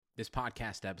This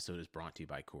podcast episode is brought to you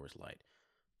by Coors Light.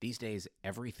 These days,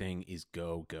 everything is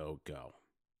go, go, go.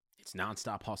 It's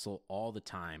nonstop hustle all the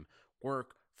time.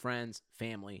 Work, friends,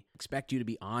 family expect you to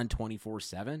be on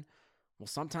 24/7. Well,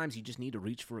 sometimes you just need to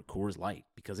reach for a Coors Light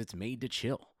because it's made to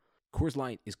chill. Coors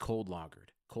Light is cold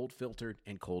lagered, cold filtered,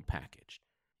 and cold packaged.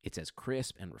 It's as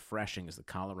crisp and refreshing as the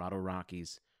Colorado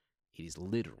Rockies. It is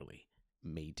literally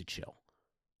made to chill.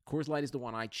 Coors Light is the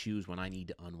one I choose when I need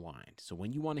to unwind. So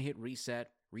when you want to hit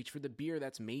reset, reach for the beer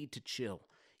that's made to chill.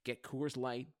 Get Coors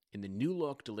Light in the new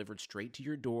look delivered straight to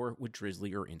your door with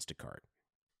Drizzly or Instacart.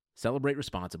 Celebrate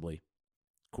responsibly.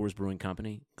 Coors Brewing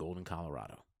Company, Golden,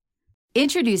 Colorado.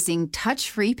 Introducing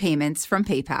touch-free payments from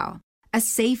PayPal, a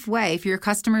safe way for your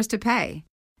customers to pay.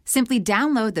 Simply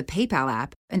download the PayPal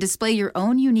app and display your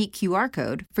own unique QR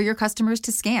code for your customers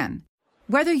to scan.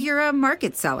 Whether you're a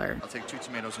market seller, I'll take 2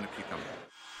 tomatoes and a cucumber.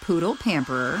 poodle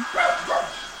pamperer,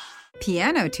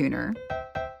 piano tuner,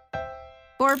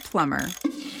 or plumber.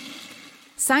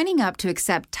 Signing up to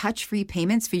accept touch-free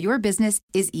payments for your business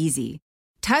is easy.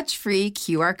 Touch-free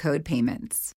QR code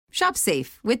payments. Shop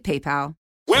safe with PayPal.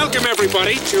 Welcome,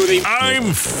 everybody, to the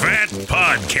I'm Fat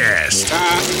Podcast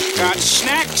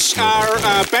snacks are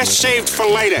best saved for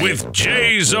later. with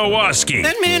Jay Zawoski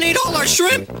That man ate all our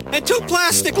shrimp and 2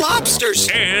 plastic lobsters.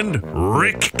 and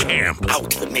Rick Camp.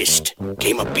 Out the mist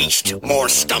came a beast more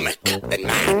stomach than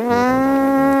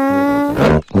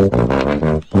man.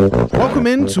 Welcome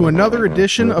into another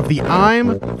edition of the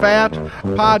I'm Fat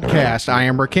Podcast. I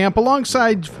am Rick Camp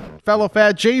alongside fellow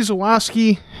fat Jay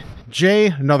Zawoski. Jay,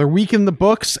 another week in the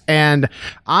books, and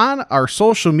on our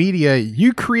social media,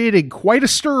 you created quite a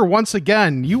stir once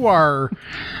again.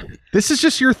 This is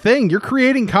just your thing. You're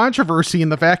creating controversy in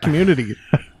the fat community.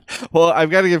 Well, I've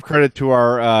got to give credit to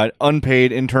our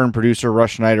unpaid intern producer,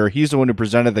 Rush Schneider. He's the one who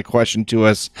presented the question to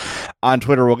us on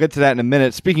Twitter. We'll get to that in a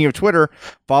minute. Speaking of Twitter,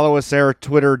 follow us there,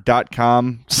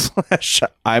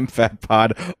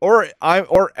 twitter.com/I'mFatPod or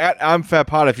at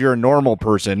I'mFatPod if you're a normal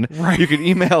person. Right. You can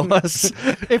email us.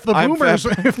 If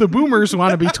the boomers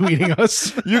want to be tweeting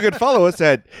us. You can follow us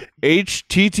at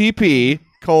http://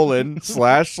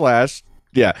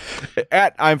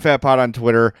 at I'mFatPod on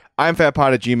Twitter,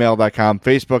 I'mFatPod@gmail.com,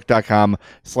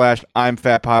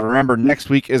 Facebook.com/I'mFatPod. Remember, next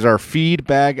week is our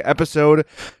feedback episode.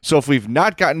 So if we've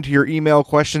not gotten to your email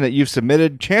question that you've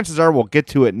submitted, chances are we'll get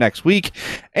to it next week.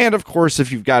 And of course,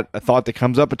 if you've got a thought that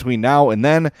comes up between now and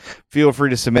then, feel free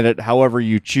to submit it however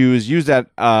you choose. Use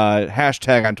that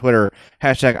hashtag on Twitter,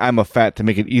 #I'mAFat, to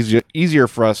make it easier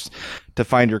for us to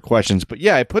find your questions. But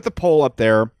yeah, I put the poll up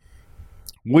there.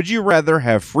 Would you rather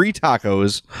have free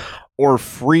tacos or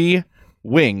free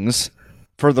wings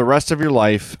for the rest of your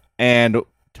life? And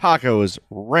tacos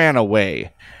ran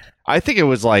away. I think it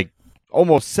was like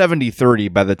almost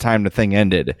 70-30 by the time the thing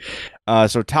ended.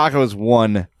 So tacos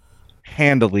won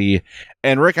handily.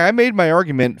 And Rick, I made my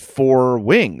argument for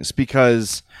wings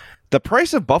because the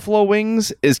price of buffalo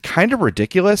wings is kind of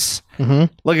ridiculous.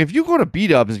 Mm-hmm. Like if you go to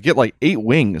B-Dubs and get like 8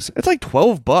 wings, it's like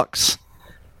 $12.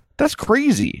 That's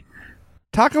crazy.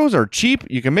 Tacos are cheap.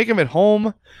 You can make them at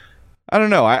home. I don't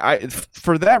know. I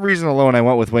for that reason alone, I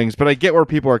went with wings, but I get where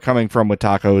people are coming from with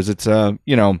tacos. It's,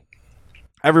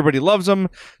 everybody loves them.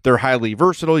 They're highly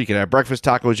versatile. You can have breakfast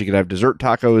tacos. You can have dessert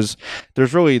tacos.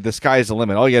 There's really, the sky's the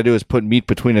limit. All you got to do is put meat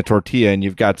between a tortilla and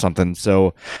you've got something.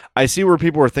 So I see where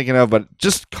people are thinking of, but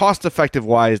just cost effective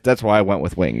wise, that's why I went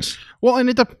with wings. Well,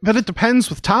 and it depends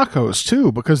with tacos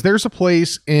too, because there's a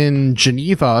place in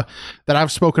Geneva that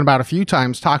I've spoken about a few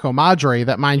times, Taco Madre,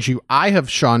 that, mind you, I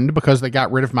have shunned because they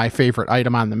got rid of my favorite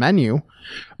item on the menu.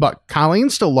 But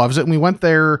Colleen still loves it, and we went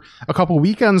there a couple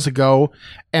weekends ago,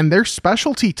 and their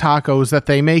specialty tacos that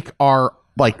they make are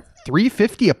like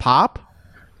 $3.50 a pop,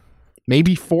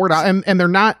 maybe $4, and they're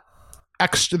not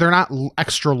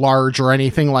extra large or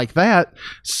anything like that.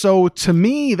 So to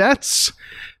me, that's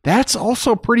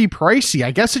also pretty pricey.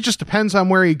 I guess it just depends on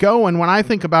where you go. And when I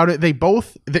think about it,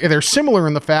 they're similar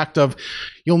in the fact of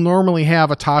you'll normally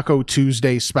have a Taco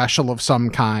Tuesday special of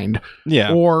some kind.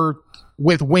 Yeah. Or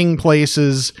with wing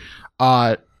places,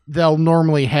 they'll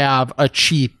normally have a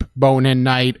cheap bone-in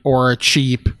night or a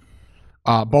cheap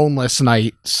boneless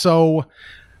night. So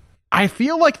I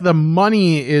feel like the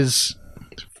money is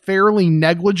fairly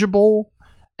negligible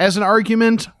as an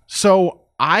argument. So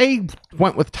I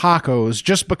went with tacos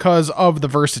just because of the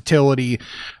versatility,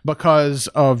 because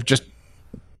of just,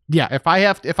 if I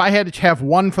had to have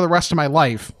one for the rest of my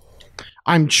life,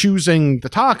 I'm choosing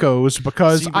the tacos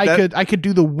because I could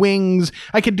do the wings,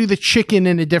 I could do the chicken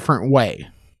in a different way.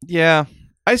 Yeah.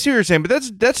 I see what you're saying, but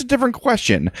that's a different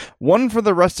question. One for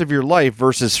the rest of your life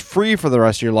versus free for the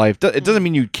rest of your life. It doesn't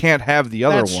mean you can't have the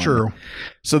other one. That's true.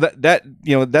 So that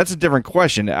that's a different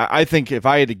question. I think if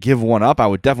I had to give one up, I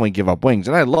would definitely give up wings,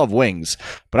 and I love wings,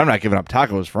 but I'm not giving up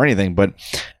tacos for anything. But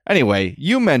anyway,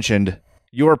 you mentioned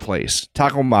your place,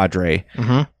 Taco Madre,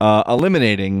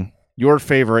 eliminating your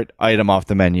favorite item off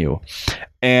the menu,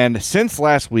 and since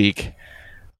last week,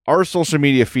 our social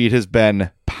media feed has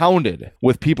been pounded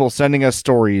with people sending us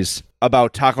stories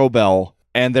about Taco Bell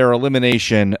and their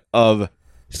elimination of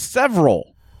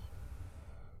several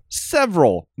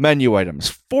menu items.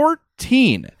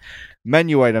 14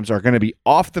 menu items are going to be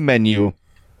off the menu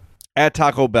at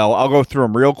Taco Bell. I'll go through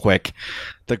them real quick.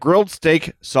 The grilled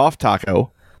steak soft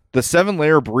taco, the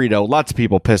 7-layer burrito, lots of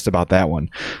people pissed about that one.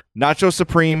 Nacho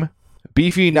Supreme,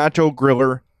 beefy nacho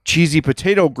griller, cheesy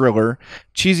potato griller,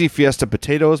 cheesy fiesta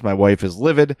potatoes, my wife is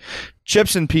livid,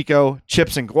 chips and pico,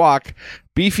 chips and guac,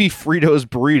 beefy Fritos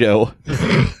burrito,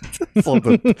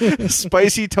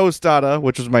 spicy tostada,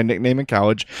 which was my nickname in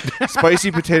college, spicy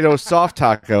potato soft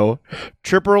taco,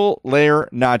 triple layer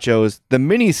nachos, the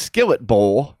mini skillet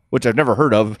bowl, which I've never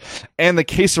heard of, and the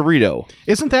quesarito.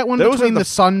 Isn't that one Those between are the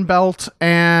Sun Belt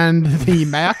and the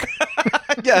Mac?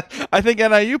 Yeah, I think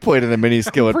NIU played in the mini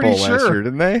skillet bowl pretty last sure. year,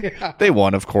 didn't they? Yeah. They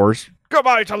won, of course.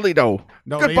 Goodbye, Toledo.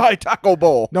 No, Goodbye, Taco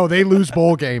Bowl. No, they lose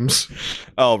bowl games.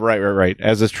 Oh, right.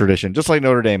 As is tradition, just like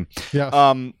Notre Dame.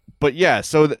 Yeah. But yeah,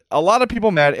 so a lot of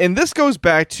people mad, and this goes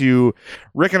back to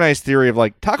Rick and I's theory of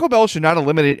like Taco Bell should not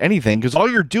eliminate anything because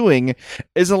all you're doing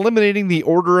is eliminating the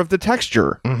order of the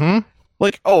texture. Mm-hmm.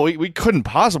 Like, oh, we couldn't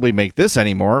possibly make this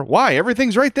anymore. Why?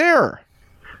 Everything's right there.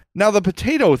 Now the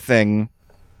potato thing.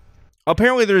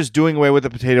 Apparently, they're just doing away with the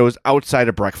potatoes outside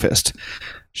of breakfast.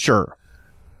 Sure.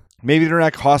 Maybe they're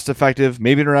not cost effective.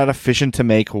 Maybe they're not efficient to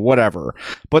make, whatever.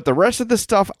 But the rest of the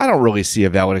stuff, I don't really see a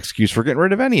valid excuse for getting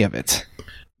rid of any of it.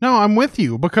 No, I'm with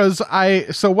you because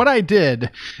so what I did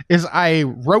is I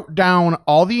wrote down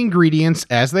all the ingredients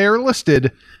as they are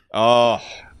listed of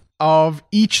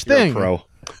each thing. You're a pro.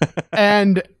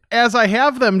 And as I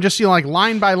have them just, like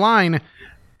line by line,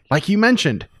 like you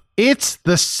mentioned, it's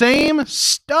the same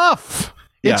stuff.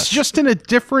 Yes. It's just in a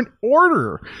different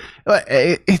order.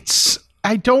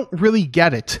 I don't really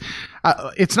get it.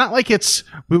 It's not like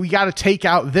we got to take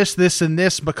out this, and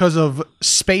this because of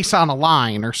space on a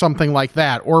line or something like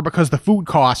that, or because the food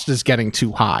cost is getting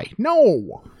too high.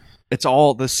 No. It's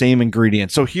all the same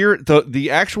ingredients. So here,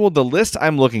 the list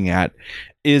I'm looking at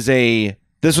is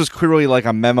this was clearly like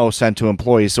a memo sent to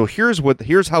employees. So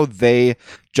here's how they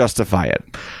justify it.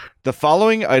 The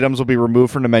following items will be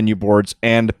removed from the menu boards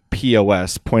and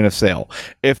POS, point of sale.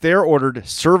 If they're ordered,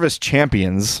 service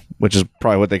champions, which is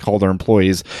probably what they call their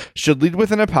employees, should lead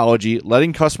with an apology,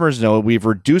 letting customers know we've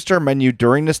reduced our menu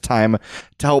during this time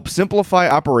to help simplify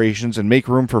operations and make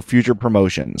room for future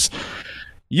promotions.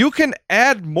 You can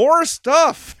add more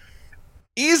stuff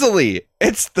easily.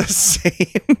 It's the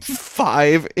same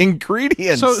 5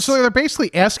 ingredients. So they're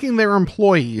basically asking their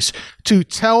employees to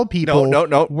tell people.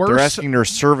 No. They're asking their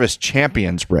service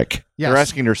champions, Rick. Yes. They're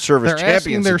asking their service champions. They're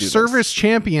asking their service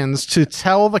champions to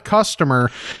tell the customer,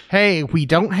 "Hey, we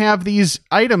don't have these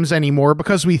items anymore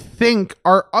because we think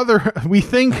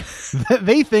that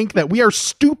they think that we are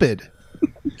stupid."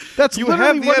 That's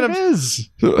literally what it is.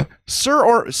 Sir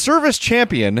or service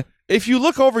champion, if you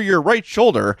look over your right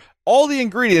shoulder, all the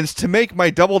ingredients to make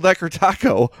my double-decker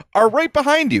taco are right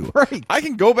behind you. Right.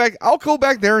 I'll go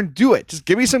back there and do it. Just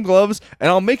give me some gloves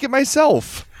and I'll make it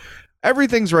myself.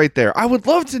 Everything's right there. I would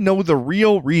love to know the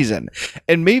real reason.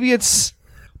 And maybe it's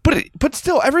but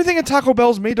still everything at Taco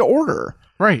Bell is made to order.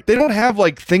 Right. They don't have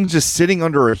like things just sitting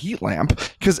under a heat lamp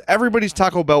because everybody's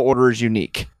Taco Bell order is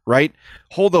unique, right?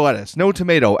 Hold the lettuce, no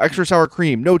tomato, extra sour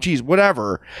cream, no cheese,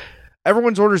 whatever.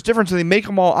 Everyone's order is different, so they make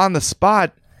them all on the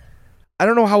spot. I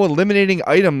don't know how eliminating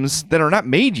items that are not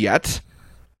made yet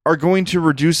are going to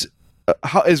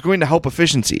is going to help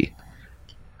efficiency.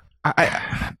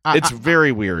 It's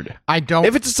very weird.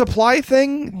 If it's a supply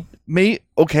thing,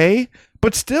 okay,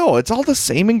 but still, it's all the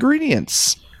same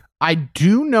ingredients. I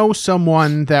do know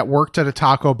someone that worked at a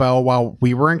Taco Bell while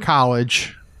we were in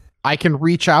college. I can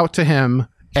reach out to him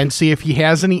and see if he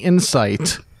has any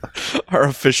insight. Our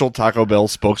official Taco Bell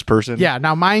spokesperson. Yeah,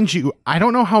 now mind you, I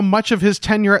don't know how much of his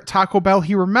tenure at Taco Bell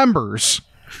he remembers,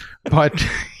 but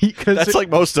that's like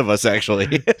most of us,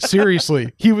 actually.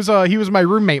 Seriously, he was my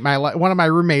roommate, one of my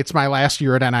roommates my last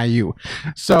year at NIU.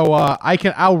 So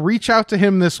I'll reach out to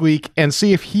him this week and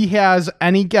see if he has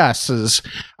any guesses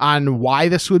on why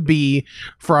this would be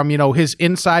from his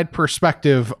inside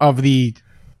perspective of the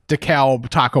DeKalb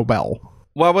Taco Bell.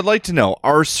 Well, I would like to know,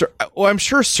 I'm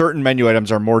sure certain menu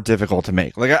items are more difficult to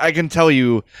make. Like, I can tell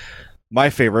you my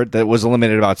favorite that was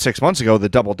eliminated about 6 months ago, the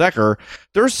double decker,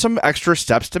 there's some extra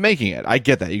steps to making it. I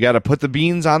get that. You got to put the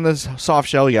beans on the soft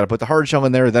shell. You got to put the hard shell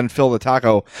in there, then fill the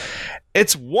taco.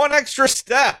 It's one extra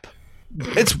step.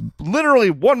 It's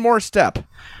literally one more step.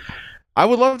 I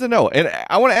would love to know. And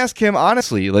I want to ask him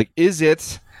honestly, like,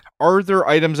 are there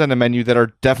items on the menu that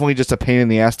are definitely just a pain in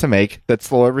the ass to make that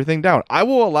slow everything down? I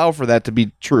will allow for that to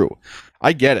be true.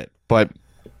 I get it. But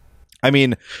I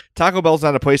mean, Taco Bell's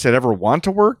not a place I'd ever want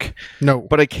to work. No.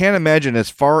 But I can't imagine, as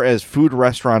far as food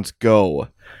restaurants go,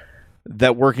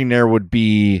 that working there would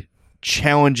be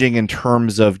challenging in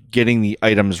terms of getting the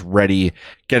items ready,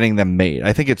 getting them made.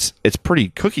 I think it's pretty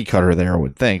cookie cutter there, I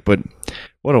would think. But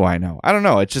what do I know? I don't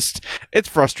know. It's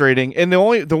frustrating. And the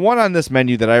one on this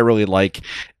menu that I really like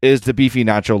is the beefy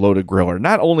nacho loaded griller.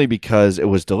 Not only because it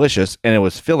was delicious and it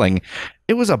was filling,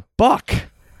 it was $1.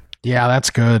 Yeah,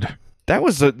 that's good. That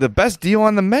was the best deal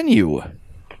on the menu.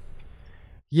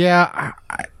 Yeah,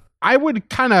 I would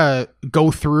kind of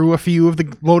go through a few of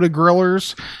the loaded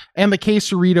grillers and the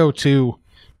quesarito too.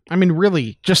 I mean,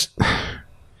 really, just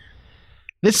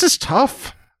this is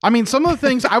tough. I mean, some of the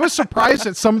things I was surprised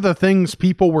at some of the things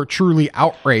people were truly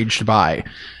outraged by.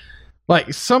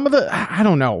 Like some of the, I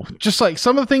don't know, just like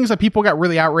some of the things that people got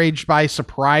really outraged by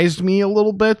surprised me a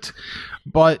little bit.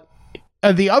 But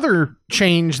the other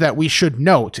change that we should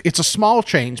note, it's a small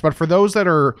change, but for those that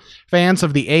are fans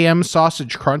of the AM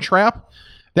sausage crunch wrap,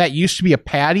 that used to be a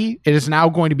patty. It is now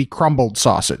going to be crumbled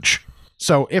sausage.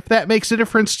 So if that makes a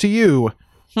difference to you,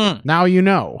 now you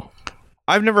know.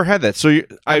 I've never had that. So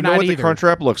I know what either. the crunch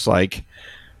wrap looks like,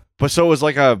 but so it was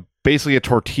like basically a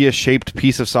tortilla shaped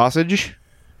piece of sausage.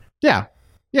 Yeah.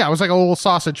 Yeah, it was like a little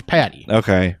sausage patty.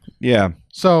 Okay. Yeah.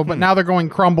 So, but now they're going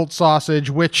crumbled sausage,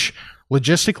 which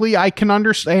logistically I can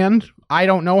understand. I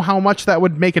don't know how much that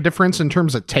would make a difference in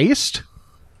terms of taste,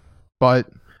 but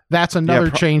that's another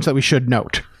change that we should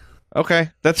note.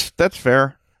 Okay. That's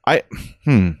fair. I've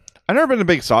never been a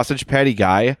big sausage patty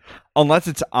guy unless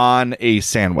it's on a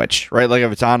sandwich, right? Like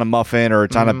if it's on a muffin or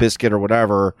it's on a biscuit or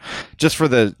whatever, just for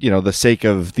the sake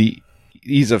of the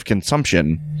ease of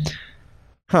consumption.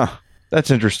 Huh.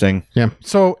 That's interesting. Yeah.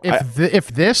 So if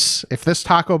this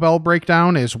Taco Bell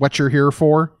breakdown is what you're here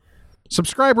for,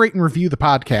 subscribe, rate, and review the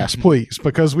podcast, please,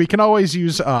 because we can always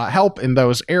use help in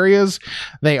those areas.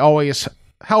 They always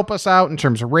help us out in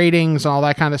terms of ratings and all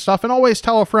that kind of stuff, and always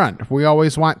tell a friend. We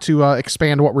always want to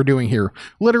expand what we're doing here,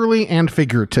 literally and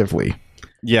figuratively.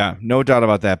 Yeah, no doubt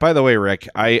about that. By the way, Rick,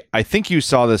 I think you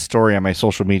saw this story on my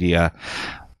social media.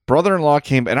 Brother-in-law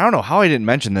came, and I don't know how I didn't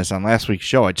mention this on last week's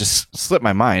show. It just slipped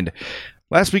my mind.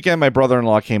 Last weekend, my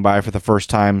brother-in-law came by for the first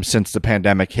time since the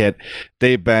pandemic hit.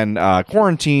 They've been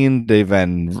quarantined. They've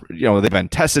been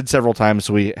tested several times,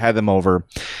 so we had them over.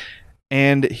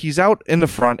 And he's out in the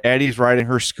front. Addie's riding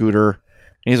her scooter.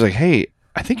 And he's like, "Hey,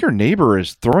 I think your neighbor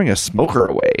is throwing a smoker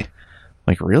away." I'm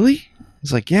like, really?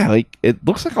 He's like, "Yeah, like it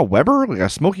looks like a Weber, like a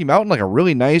Smoky Mountain, like a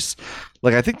really nice,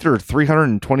 like I think they're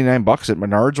 $329 at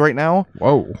Menards right now."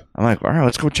 Whoa. I'm like, all right,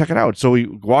 let's go check it out. So we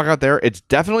walk out there. It's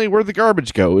definitely where the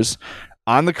garbage goes,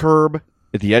 on the curb,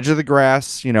 at the edge of the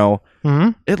grass.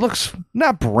 It looks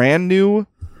not brand new,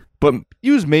 but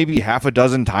used maybe half a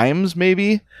dozen times,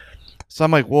 maybe. So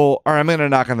I'm like, well, all right, I'm going to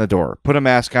knock on the door. Put a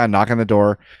mask on, knock on the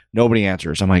door. Nobody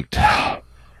answers. I'm like,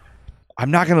 I'm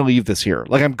not going to leave this here.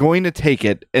 Like, I'm going to take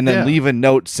it and then leave a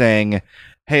note saying,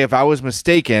 hey, if I was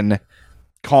mistaken,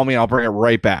 call me and I'll bring it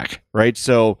right back. Right?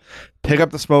 So pick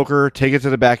up the smoker, take it to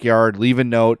the backyard, leave a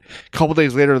note. A couple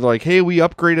days later, they're like, hey, we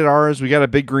upgraded ours. We got a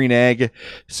big green egg.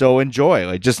 So enjoy.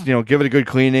 Like, just, give it a good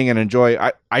cleaning and enjoy.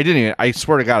 I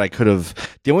swear to God, I could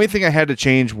have. The only thing I had to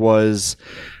change was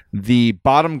the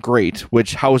bottom grate,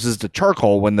 which houses the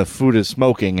charcoal when the food is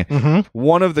smoking.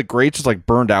 One of the grates is like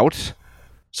burned out,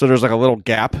 so there's like a little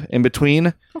gap in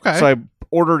between. Okay. So I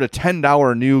ordered a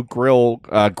 $10 new grill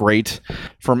grate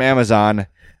from Amazon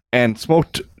and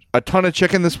smoked a ton of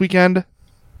chicken this weekend.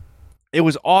 It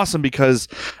was awesome because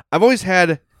I've always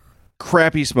had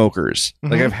crappy smokers.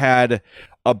 Like I've had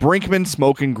a Brinkmann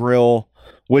smoke and grill,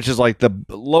 which is like the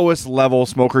lowest level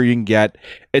smoker you can get.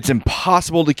 It's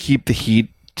impossible to keep the heat.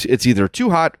 It's either too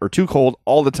hot or too cold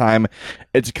all the time.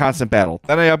 It's a constant battle.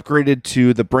 Then I upgraded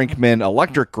to the Brinkmann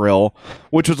electric grill,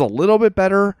 which was a little bit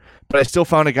better, but I still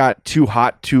found it got too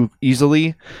hot too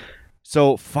easily.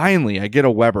 So finally, I get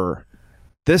a Weber.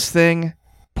 This thing,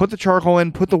 put the charcoal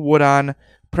in, put the wood on,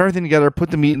 put everything together, put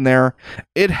the meat in there.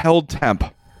 It held temp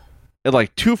at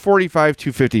like 245,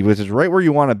 250, which is right where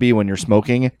you want to be when you're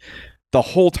smoking the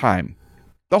whole time.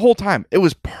 the whole time. It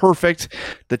was perfect.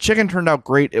 The chicken turned out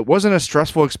great. It wasn't a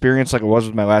stressful experience like it was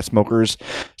with my last smokers.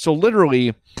 So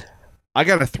literally, I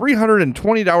got a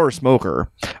 $320 smoker.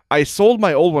 I sold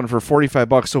my old one for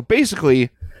 $45. So basically,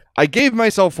 I gave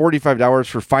myself $45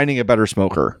 for finding a better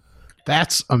smoker.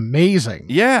 That's amazing.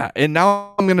 Yeah, and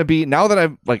now I'm going to be, now that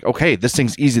I'm like, okay, this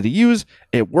thing's easy to use,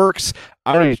 it works,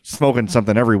 I'm going to be smoking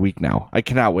something every week now. I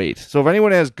cannot wait. So if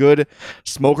anyone has good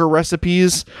smoker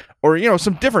recipes or, you know,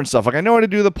 some different stuff, like I know how to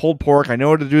do the pulled pork, I know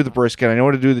how to do the brisket, I know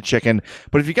how to do the chicken,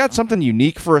 but if you got something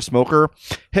unique for a smoker,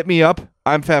 hit me up.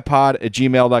 I'm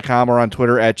fatpod@gmail.com or on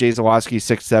Twitter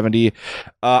 @jzawoski670.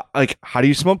 Like, how do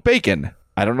you smoke bacon?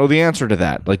 I don't know the answer to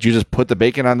that. Like, you just put the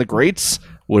bacon on the grates?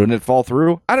 Wouldn't it fall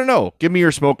through? I don't know. Give me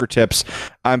your smoker tips.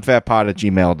 I'm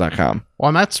fatpod@gmail.com. Well,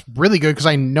 and that's really good because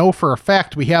I know for a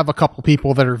fact we have a couple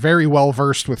people that are very well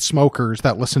versed with smokers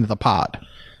that listen to the pod.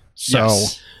 So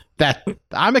Yes. that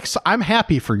I'm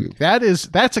happy for you.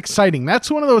 That's exciting. That's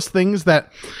one of those things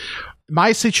that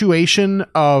my situation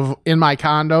of in my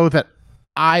condo that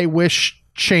I wish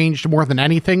changed more than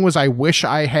anything was I wish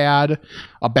I had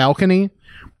a balcony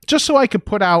just so I could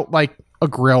put out like a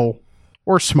grill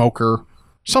or smoker,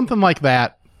 something like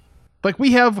that. Like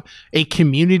we have a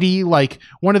community, like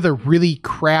one of the really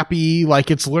crappy, like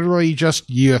it's literally just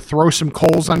you throw some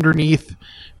coals underneath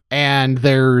and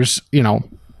there's, you know,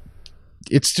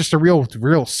 it's just a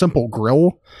real simple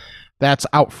grill that's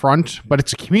out front, but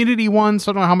it's a community one.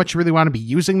 So I don't know how much you really want to be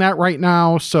using that right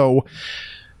now. So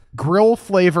grill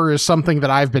flavor is something that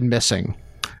I've been missing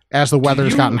as the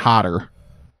weather's gotten hotter.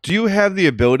 Do you have the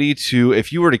ability to,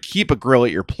 if you were to keep a grill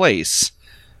at your place,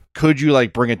 could you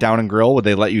like bring it down and grill? Would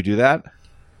they let you do that?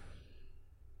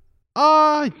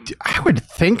 I would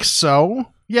think so.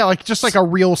 Yeah, like just like a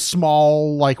real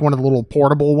small, like one of the little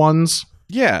portable ones.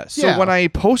 Yeah. So Yeah. when I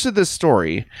posted this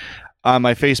story on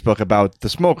my Facebook about the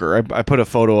smoker, I put a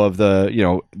photo of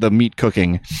the meat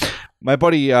cooking. My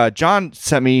buddy John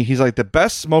sent me, he's like, the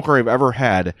best smoker I've ever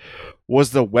had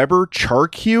was the Weber Char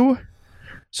Q.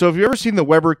 So have you ever seen the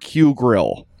Weber Q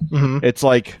grill? Mm-hmm. It's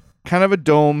like kind of a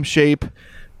dome shape,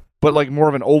 but like more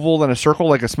of an oval than a circle,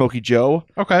 like a Smokey Joe.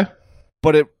 Okay.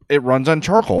 But it runs on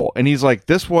charcoal. And he's like,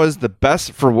 this was the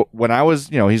best for when I was,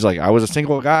 he's like, I was a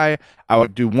single guy. I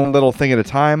would do one little thing at a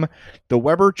time. The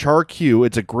Weber Char Q,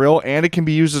 it's a grill and it can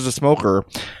be used as a smoker.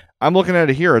 I'm looking at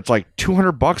it here. It's like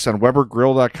 $200 on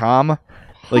webergrill.com.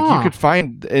 Like you could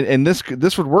find, and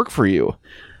this would work for you.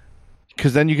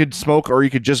 Because then you could smoke or you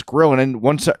could just grill. And then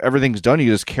once everything's done,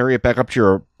 you just carry it back up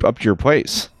to your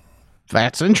place.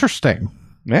 That's interesting.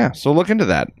 Yeah. So look into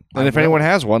that. And if anyone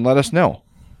has one, let us know.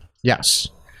 Yes.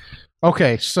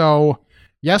 Okay, so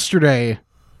yesterday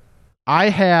I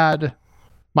had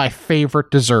my favorite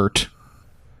dessert.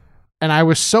 And I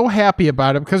was so happy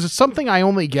about it because it's something I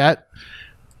only get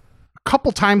a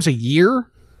couple times a year.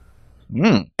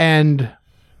 And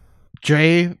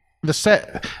Jay,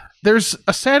 there's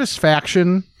a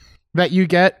satisfaction that you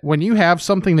get when you have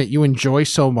something that you enjoy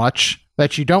so much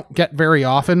that you don't get very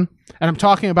often. And I'm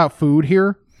talking about food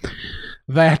here.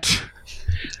 That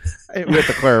You have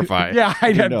to clarify. yeah,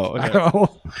 I know.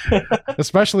 know.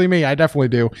 Especially me, I definitely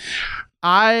do.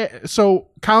 So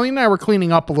Colleen and I were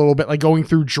cleaning up a little bit, like going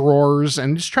through drawers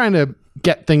and just trying to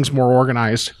get things more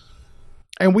organized.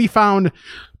 And we found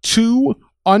 2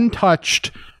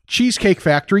 untouched Cheesecake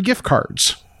Factory gift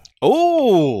cards.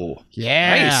 Oh,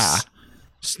 Yeah. nice.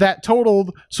 So that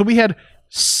totaled, so we had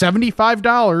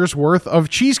 $75 worth of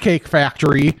Cheesecake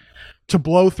Factory to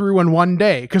blow through in one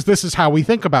day, because this is how we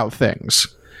think about things.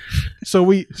 So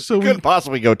we Couldn't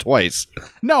possibly go twice.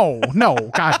 No,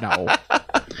 God, no.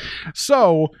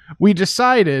 So we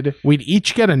decided we'd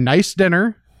each get a nice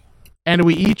dinner, and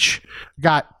we each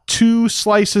got 2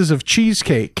 slices of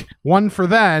cheesecake, one for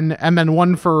then, and then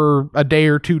one for a day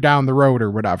or 2 down the road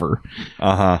or whatever.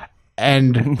 Uh-huh.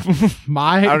 And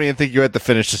I don't even think you had to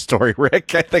finish the story,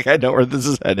 Rick. I think I know where this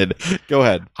is headed. Go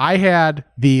ahead. I had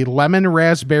the lemon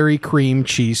raspberry cream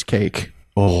cheesecake.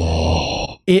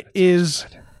 Oh, It is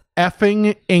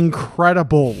effing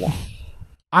incredible.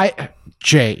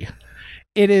 Jay,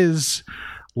 it is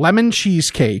lemon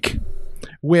cheesecake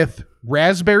with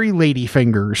raspberry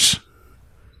ladyfingers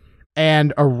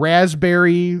and a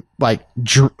raspberry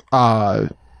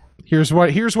here's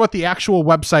what the actual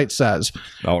website says.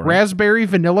 all right. Raspberry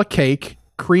vanilla cake,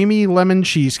 creamy lemon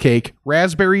cheesecake,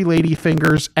 raspberry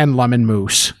ladyfingers, and lemon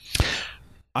mousse.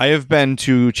 I have been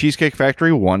to Cheesecake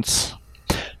Factory once.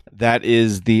 That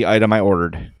is the item I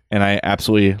ordered, and I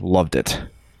absolutely loved it.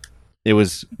 It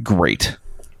was great.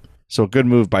 So good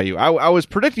move by you. I was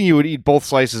predicting you would eat both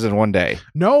slices in one day.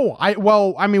 No,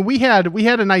 we had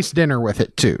a nice dinner with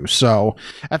it too. So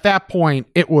at that point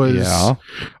it was,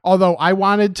 although I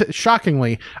wanted to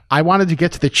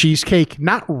get to the cheesecake,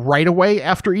 not right away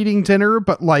after eating dinner,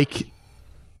 but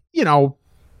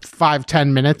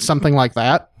 5-10 minutes, something like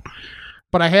that.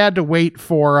 But I had to wait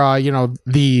for,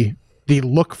 the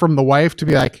look from the wife to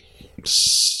be like,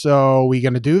 so we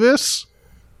going to do this?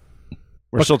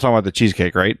 We're still talking about the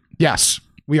cheesecake, right? Yes,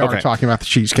 we are talking about the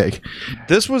cheesecake.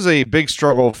 This was a big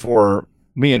struggle for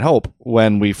me and Hope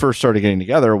when we first started getting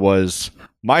together. Was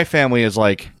my family is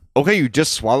like, okay, you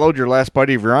just swallowed your last bite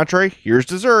of your entree. Here's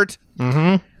dessert.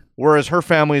 Mm-hmm. Whereas her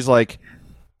family's like,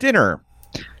 dinner.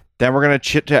 Then we're going to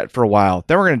chit chat for a while.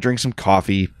 Then we're going to drink some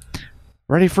coffee.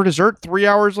 Ready for dessert 3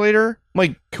 hours later? I'm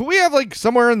like, can we have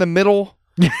somewhere in the middle?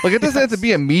 It doesn't have to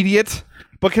be immediate,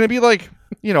 but can it be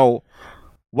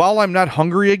while I'm not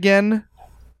hungry again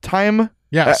time?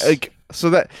 Yes. So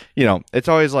that, it's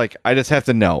always I just have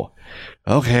to know.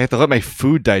 Okay, I have to let my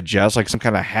food digest like some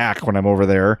kind of hack when I'm over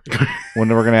there when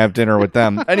we're going to have dinner with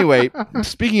them. Anyway,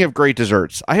 speaking of great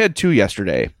desserts, I had 2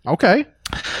 yesterday. Okay.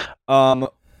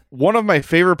 One of my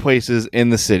favorite places in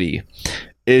the city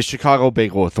is Chicago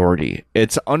Bagel Authority.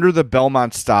 It's under the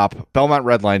Belmont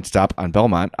Red Line stop on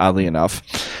Belmont, oddly enough.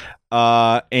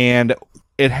 And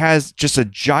it has just a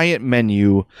giant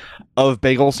menu of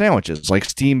bagel sandwiches, like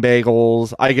steamed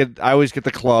bagels. I always get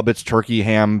the club. It's turkey,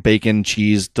 ham, bacon,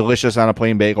 cheese, delicious on a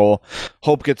plain bagel.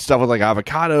 Hope gets stuff with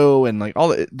avocado and all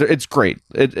that. It's great.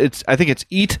 I think it's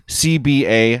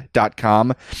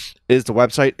eatcba.com is the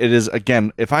website. It is,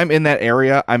 again, if I'm in that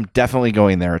area, I'm definitely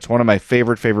going there. It's one of my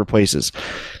favorite places.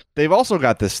 They've also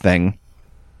got this thing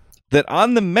that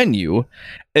on the menu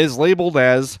is labeled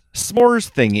as s'mores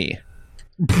thingy.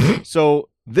 So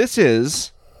this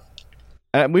is,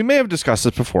 we may have discussed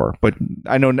this before, but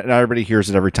I know not everybody hears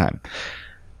it every time.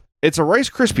 It's a Rice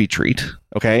Krispie treat,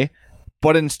 okay?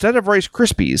 But instead of Rice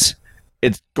Krispies,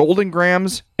 it's Golden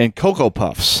Grams and Cocoa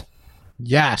Puffs.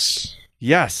 Yes.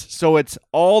 So it's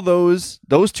all those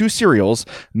 2 cereals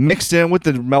mixed in with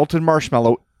the melted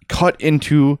marshmallow cut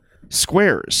into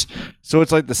squares. So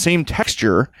it's the same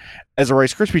texture as a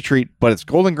Rice Krispie treat, but it's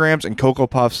Golden Grams and Cocoa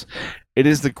Puffs. It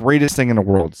is the greatest thing in the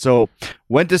world. So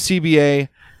went to CBA,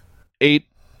 ate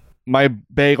my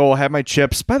bagel, had my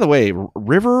chips. By the way,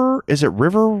 River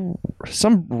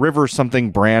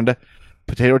something brand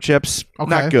potato chips. Okay.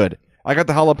 Not good. I got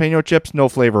the jalapeno chips, no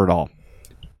flavor at all.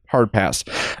 Hard pass.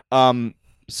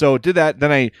 So did that.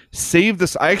 Then I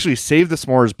actually saved the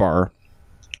s'mores bar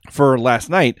for last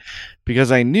night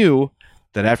because I knew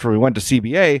that after we went to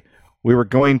CBA, we were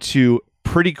going to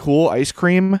Pretty Cool Ice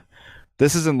Cream.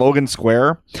 This is in Logan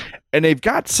Square, and they've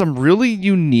got some really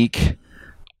unique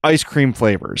ice cream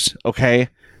flavors, okay?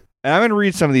 And I'm going to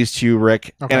read some of these to you,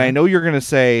 Rick, okay. And I know you're going to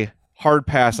say hard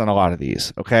pass on a lot of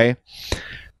these, okay?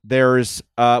 There's,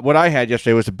 what I had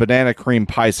yesterday was a banana cream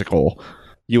piesicle.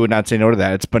 You would not say no to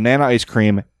that. It's banana ice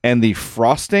cream, and the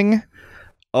frosting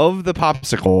of the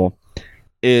popsicle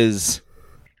is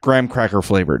graham cracker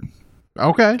flavored.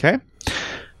 Okay.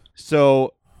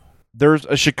 So there's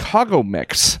a Chicago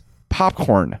Mix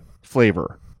popcorn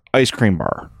flavor ice cream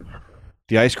bar.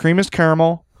 The ice cream is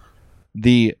caramel.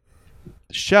 The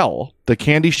shell, the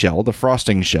candy shell, the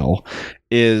frosting shell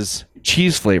is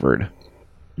cheese flavored.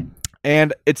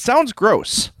 And it sounds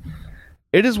gross.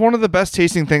 It is one of the best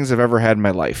tasting things I've ever had in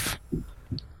my life.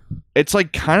 It's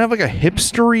kind of like a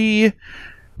hipstery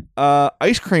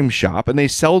ice cream shop, and they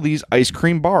sell these ice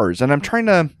cream bars. And I'm trying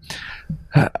to...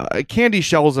 candy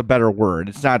shell is a better word.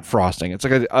 It's not frosting. It's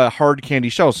like a hard candy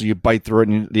shell, so you bite through it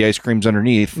and the ice cream's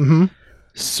underneath. Mm-hmm.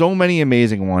 So many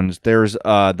amazing ones. There's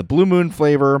the Blue Moon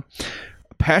flavor,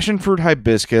 passion fruit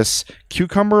hibiscus,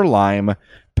 cucumber lime,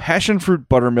 passion fruit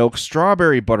buttermilk,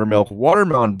 strawberry buttermilk,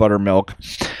 watermelon buttermilk.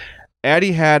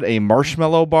 Addie had a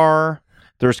marshmallow bar.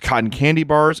 There's cotton candy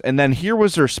bars. And then here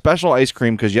was their special ice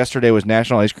cream, because yesterday was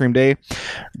National Ice Cream Day.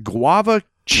 Guava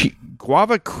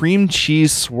cream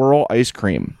cheese swirl ice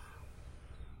cream.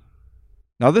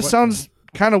 Now this sounds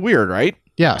kind of weird, right?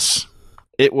 Yes.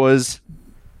 It was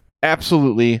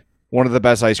absolutely one of the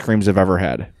best ice creams I've ever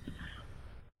had.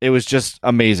 It was just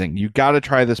amazing. You got to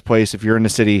try this place if you're in the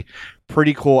city.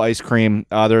 Pretty Cool Ice Cream.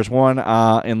 There's one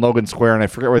in Logan Square, and I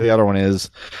forget where the other one is,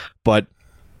 but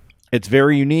it's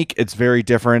very unique. It's very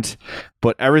different,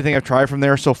 but everything I've tried from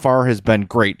there so far has been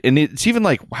great. And it's even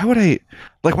why would I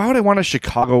want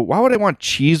why would I want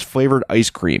cheese flavored ice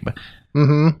cream?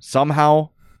 Mm-hmm. Somehow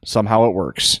it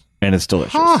works, and it's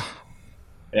delicious. Huh.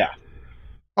 Yeah.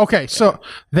 Okay, so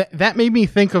that made me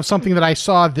think of something that I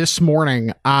saw this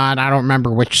morning on, I don't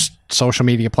remember which social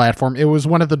media platform. It was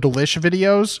one of the Delish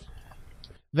videos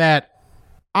that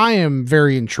I am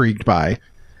very intrigued by.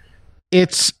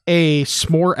 It's a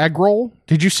s'more egg roll.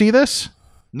 Did you see this?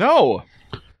 No.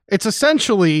 It's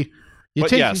essentially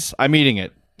Yes, I'm eating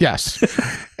it. Yes.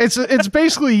 It's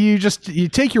basically you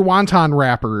take your wonton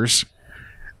wrappers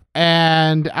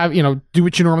and do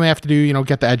what you normally have to do,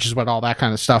 get the edges wet, all that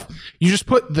kind of stuff. You just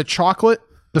put the chocolate,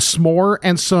 the s'more,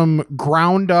 and some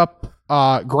ground up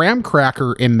graham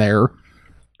cracker in there,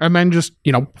 and then just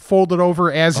fold it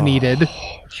over as needed.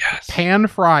 Yes. Pan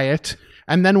fry it,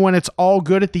 and then when it's all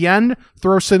good at the end,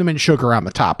 throw cinnamon sugar on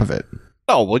the top of it.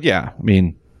 Oh, well, yeah. I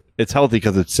mean, it's healthy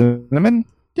because it's cinnamon.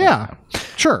 Yeah,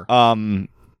 sure.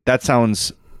 That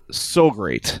sounds so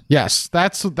great. Yes,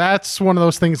 that's one of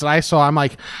those things that I saw. I'm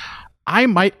like, I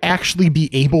might actually be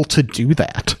able to do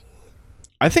that.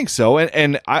 I think so,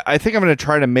 and I think I'm going to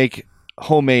try to make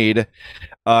homemade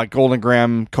Golden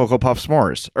Graham Cocoa Puff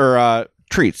s'mores or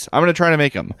treats. I'm going to try to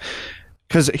make them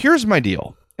because here's my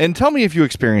deal, and tell me if you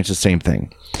experience the same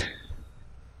thing.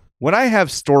 When I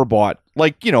have store-bought,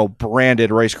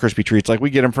 branded Rice Krispie treats, like we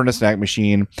get them from the snack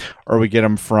machine or we get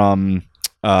them from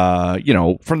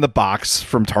from the box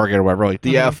from Target or whatever, like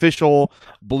the official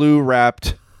blue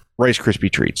wrapped Rice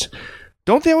Krispie treats,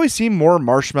 don't they always seem more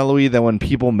marshmallowy than when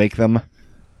people make them?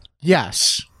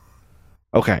 Yes.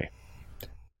 Okay.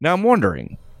 Now I'm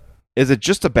wondering, is it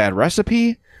just a bad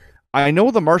recipe? I know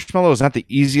the marshmallow is not the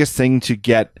easiest thing to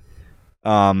get,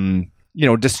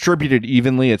 distributed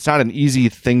evenly. It's not an easy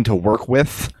thing to work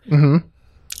with. Mm-hmm.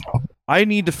 I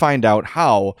need to find out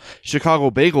how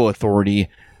Chicago Bagel Authority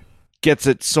gets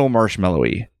it so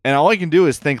marshmallowy. And all I can do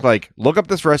is think look up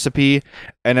this recipe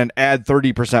and then add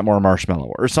 30% more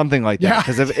marshmallow or something like that.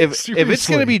 Because if it's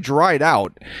going to be dried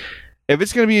out, if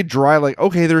it's going to be dry,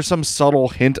 okay, there's some subtle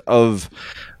hint of,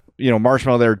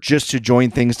 marshmallow there just to join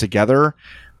things together.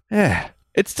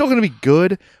 It's still going to be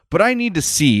good, but I need to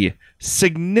see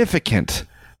significant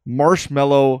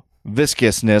marshmallow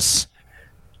viscousness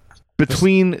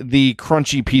between the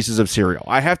crunchy pieces of cereal.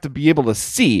 I have to be able to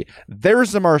see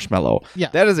there's the marshmallow. Yeah.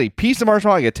 That is a piece of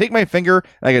marshmallow. I could take my finger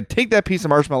and I could take that piece of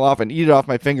marshmallow off and eat it off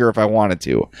my finger if I wanted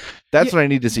to. That's what I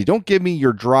need to see. Don't give me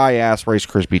your dry ass Rice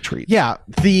Krispie treats. Yeah.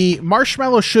 The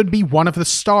marshmallow should be one of the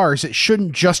stars. It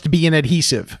shouldn't just be an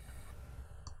adhesive.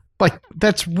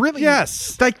 That's really...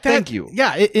 Yes. Thank you.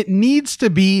 Yeah. It needs to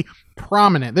be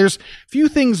prominent. There's few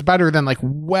things better than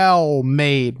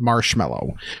well-made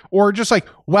marshmallow, or just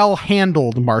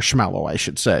well-handled marshmallow, I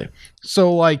should say.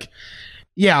 So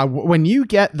when you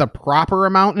get the proper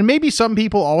amount, and maybe some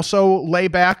people also lay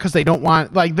back because they don't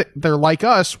want, they're like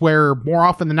us, where more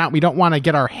often than not we don't want to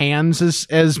get our hands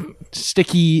as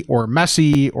sticky or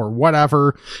messy or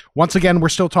whatever. Once again, we're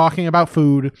still talking about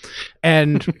food,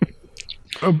 and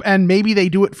and maybe they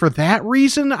do it for that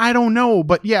reason. I don't know.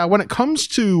 But yeah, when it comes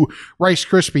to Rice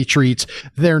Krispie treats,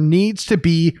 there needs to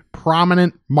be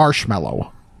prominent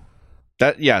marshmallow.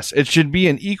 Yes, it should be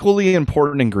an equally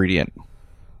important ingredient.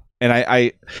 And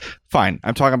I fine,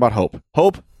 I'm talking about Hope.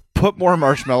 Hope, put more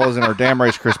marshmallows in our damn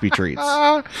Rice Krispie treats.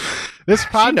 This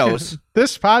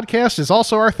podcast is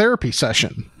also our therapy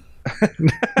session.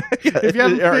 If you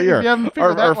haven't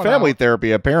figured our family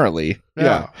therapy, apparently.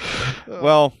 Yeah.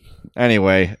 Well,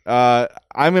 anyway, I'm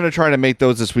going to try to make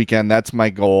those this weekend. That's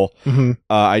my goal. Mm-hmm.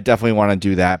 I definitely want to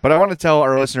do that. But I want to tell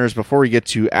our listeners before we get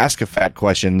to Ask a Fat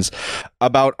questions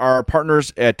about our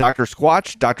partners at Dr.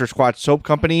 Squatch, Dr. Squatch Soap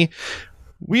Company.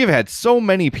 We have had so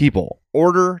many people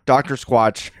order Dr.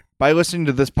 Squatch by listening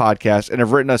to this podcast and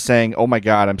have written us saying, oh my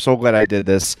God, I'm so glad I did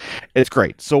this. It's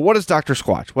great. So what is Dr.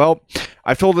 Squatch? Well,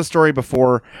 I've told this story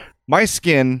before. My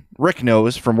skin, Rick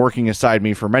knows from working beside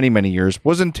me for many, many years,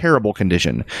 was in terrible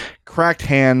condition. Cracked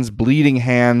hands, bleeding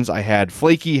hands. I had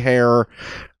flaky hair.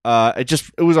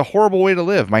 It was a horrible way to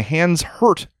live. My hands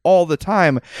hurt all the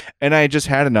time, and I just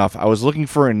had enough. I was looking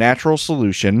for a natural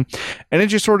solution, and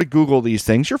as you sort of Google these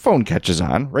things, your phone catches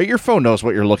on, right? Your phone knows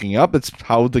what you're looking up. It's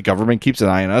how the government keeps an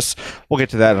eye on us. We'll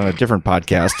get to that on a different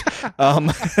podcast.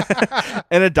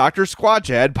 And a Dr.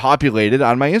 Squatch ad populated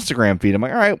on my Instagram feed. I'm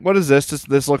like, all right, what is this?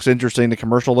 This looks interesting. The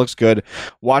commercial looks good.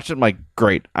 Watch it. I'm like,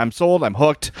 great. I'm sold. I'm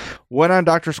hooked. Went on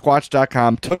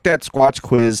drsquatch.com, took that Squatch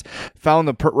quiz, found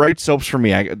the right soaps for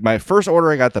me. My first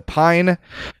order, I got the pine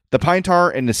tar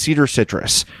and the cedar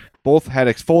citrus. Both had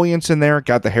exfoliants in there.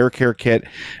 Got the hair care kit.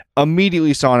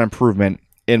 Immediately saw an improvement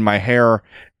in my hair,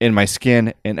 in my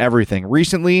skin, and everything.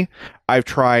 Recently, I've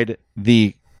tried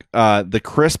the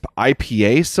Crisp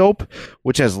IPA soap,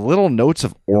 which has little notes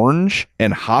of orange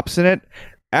and hops in it.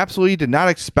 Absolutely did not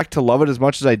expect to love it as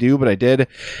much as I do, but I did.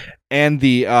 and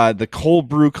the Cold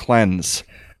Brew Cleanse,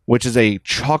 which is a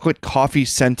chocolate coffee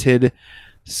scented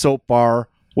soap bar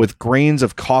with grains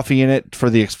of coffee in it for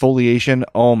the exfoliation.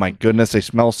 Oh my goodness, they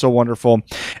smell so wonderful.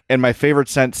 And my favorite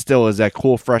scent still is that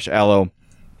cool fresh aloe.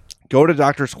 Go to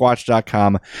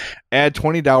drsquatch.com, add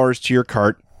 $20 to your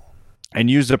cart, and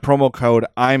use the promo code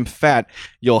I'm Fat.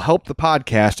 You'll help the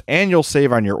podcast and you'll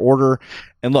save on your order.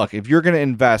 And look, if you're going to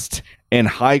invest in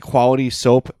high quality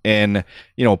soap and,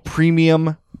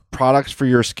 premium products for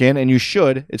your skin, and you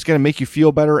should, it's going to make you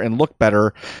feel better and look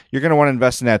better. You're going to want to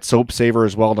invest in that soap saver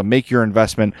as well to make your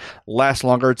investment last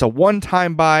longer. It's a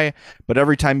one-time buy, but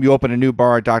every time you open a new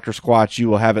bar at Dr. Squatch, you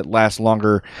will have it last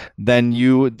longer than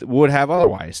you would have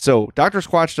otherwise. So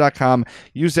drsquatch.com,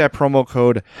 use that promo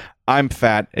code I'm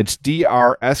Fat. It's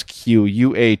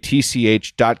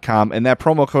DRSQUATCH.com, and that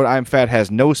promo code I'm Fat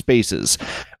has no spaces.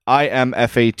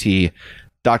 IMFAT.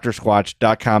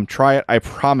 drsquatch.com. Try it. I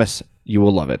promise you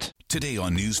will love it. Today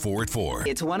on News 4 at 4.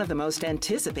 It's one of the most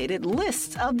anticipated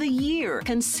lists of the year.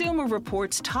 Consumer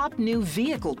Reports' top new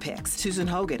vehicle picks. Susan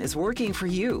Hogan is working for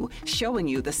you, showing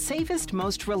you the safest,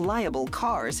 most reliable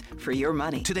cars for your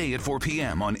money. Today at 4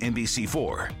 p.m. on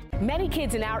NBC4. Many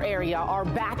kids in our area are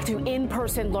back to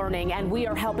in-person learning, and we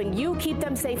are helping you keep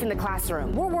them safe in the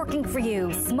classroom. We're working for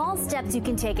you. Small steps you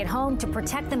can take at home to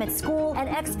protect them at school, and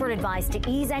expert advice to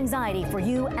ease anxiety for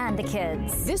you and the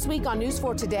kids. This week on News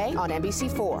 4 Today on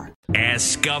NBC4.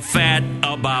 Ask a fat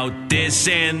about this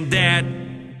and that.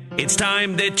 It's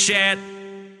time to chat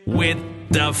with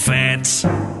the fats.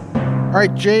 All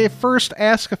right, Jay, first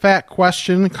Ask a Fat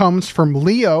question comes from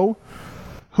Leo,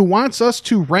 who wants us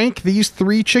to rank these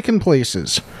 3 chicken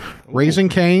places: Raising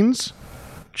Cane's,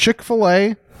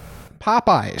 Chick-fil-A,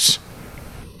 Popeyes.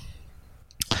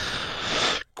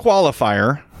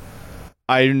 Qualifier: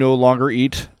 I no longer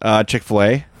eat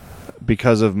Chick-fil-A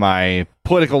because of my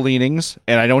political leanings,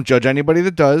 and I don't judge anybody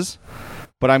that does,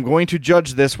 but I'm going to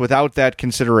judge this without that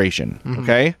consideration.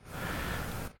 Okay?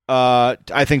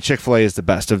 I think Chick-fil-A is the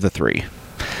best of the 3.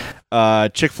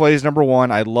 Chick-fil-A is number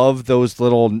 1. I love the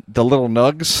little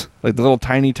nugs, like the little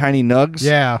tiny nugs.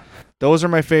 Yeah. Those are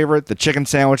my favorite. The chicken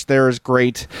sandwich there is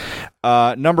great.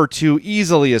 Number 2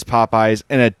 easily is Popeyes,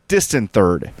 and a distant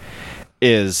third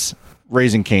is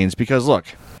Raising Cane's, because look,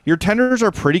 your tenders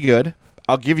are pretty good.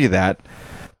 I'll give you that.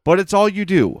 But it's all you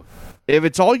do. If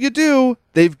it's all you do,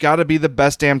 they've got to be the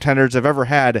best damn tenders I've ever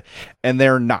had, and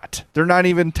they're not. They're not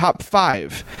even top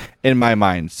 5 in my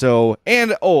mind. So,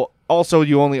 and also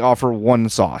you only offer 1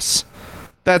 sauce.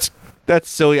 That's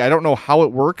silly. I don't know how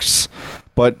it works,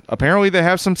 but apparently they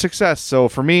have some success. So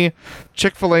for me,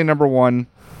 Chick-fil-A number 1,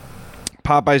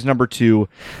 Popeyes number 2,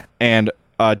 and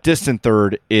distant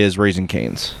third is Raising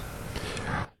Cane's.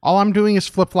 All I'm doing is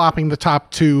flip-flopping the top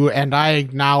 2, and I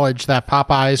acknowledge that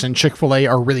Popeyes and Chick-fil-A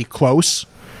are really close.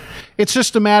 It's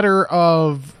just a matter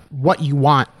of what you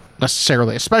want,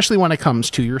 necessarily, especially when it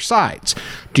comes to your sides.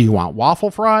 Do you want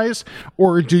waffle fries,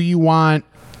 or do you want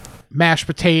mashed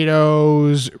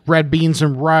potatoes, red beans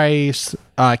and rice,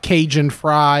 Cajun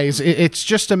fries? It's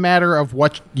just a matter of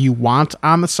what you want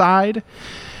on the side.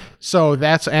 So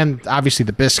and obviously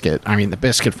the biscuit. I mean, the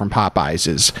biscuit from Popeyes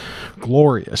is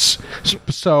glorious.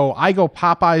 So I go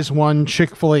Popeyes 1,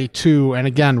 Chick-fil-A 2, and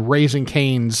again, Raising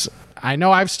Cane's. I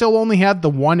know I've still only had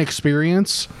the one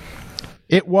experience.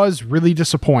 It was really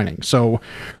disappointing. So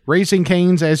Raising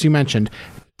Cane's, as you mentioned,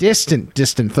 distant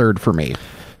third for me.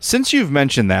 Since you've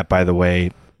mentioned that, by the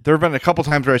way, there have been a couple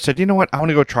times where I said, you know what, I want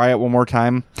to go try it one more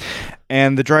time.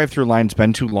 And the drive-through line's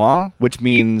been too long, which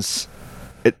means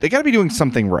they got to be doing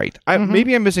something right.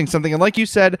 Maybe I'm missing something. And like you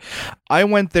said, I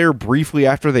went there briefly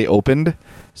after they opened.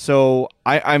 So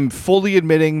I'm fully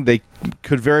admitting they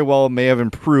could very well may have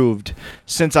improved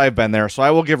since I've been there. So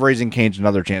I will give Raising Cane's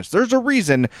another chance. There's a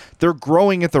reason they're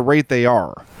growing at the rate they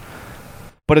are.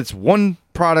 But it's 1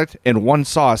 product and 1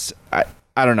 sauce. I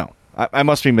don't know. I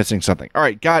must be missing something. All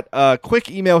right, got a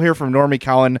quick email here from Normie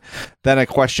Cowan, then a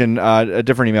question, a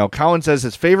different email. Cowan says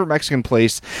his favorite Mexican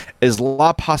place is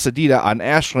La Pasadita on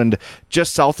Ashland,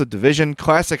 just south of Division.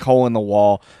 Classic hole in the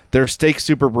wall. Their steak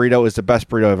super burrito is the best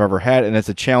burrito I've ever had, and it's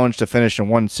a challenge to finish in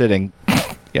 1 sitting.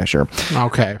 Yeah, sure.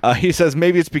 Okay. He says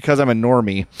maybe it's because I'm a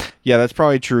normie. Yeah, that's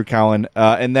probably true, Cowan.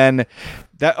 And then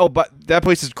but that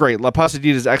place is great. La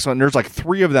Pasadita is excellent. There's like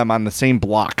 3 of them on the same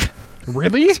block.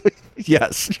 Really?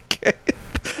 Yes.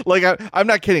 Like, I'm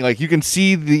not kidding. Like, you can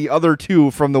see the other 2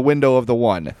 from the window of the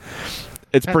one.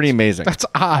 It's pretty amazing. That's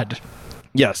odd.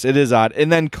 Yes, it is odd.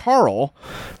 And then Carl,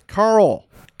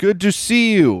 good to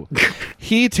see you.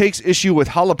 He takes issue with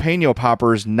jalapeno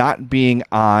poppers not being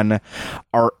on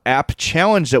our app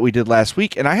challenge that we did last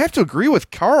week. And I have to agree with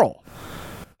Carl.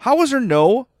 How was there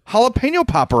no jalapeno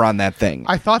popper on that thing.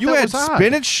 I thought you that had was odd.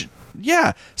 spinach.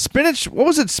 Yeah, spinach. What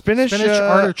was it? Spinach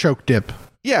artichoke dip.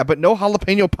 Yeah, but no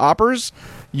jalapeno poppers.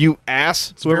 You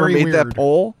ass. Whoever very made that weird.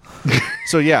 poll.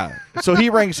 So yeah. So he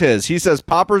ranks his. He says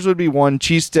poppers would be 1,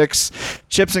 cheese sticks,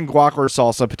 chips and guac or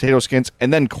salsa, potato skins,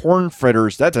 and then corn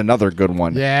fritters. That's another good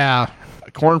one. Yeah.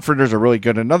 Corn fritters are really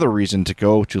good. Another reason to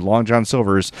go to Long John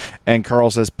Silver's. And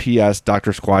Carl says, P.S.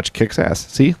 Dr. Squatch kicks ass.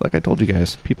 See, like I told you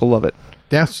guys, people love it.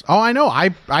 Yes. Oh, I know.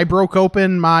 I broke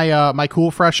open my my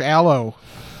Cool Fresh Aloe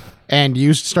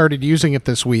and started using it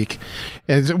this week.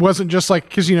 It wasn't just like,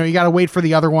 because you got to wait for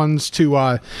the other ones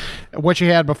to what you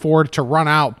had before to run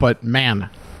out. But man,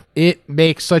 it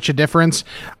makes such a difference.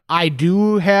 I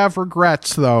do have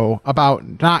regrets though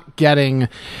about not getting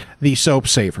the Soap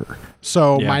Saver.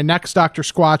 So my next Dr.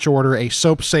 Squatch order, a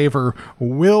Soap Saver,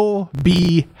 will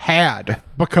be had,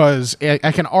 because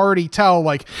I can already tell,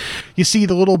 like, you see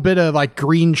the little bit of like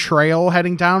green trail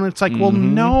heading down. It's like, well,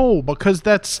 no, because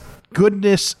that's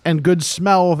goodness and good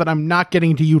smell that I'm not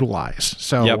getting to utilize.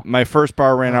 So yep, my first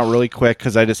bar ran out really quick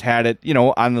because I just had it,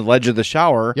 on the ledge of the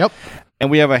shower. Yep. And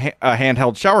we have a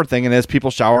handheld shower thing, and as people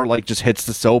shower, like, just hits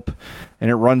the soap and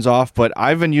it runs off. But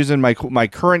I've been using my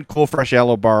current Cool Fresh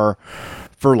Aloe bar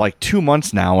for like 2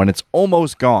 months now, and it's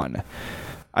almost gone.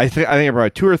 I think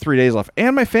about 2 or 3 days left,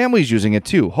 and my family's using it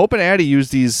too. Hope and Addie use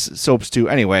these soaps too.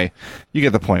 Anyway, you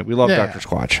get the point. We love Dr.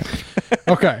 Squatch.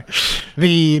 Okay.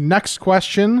 The next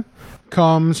question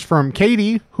comes from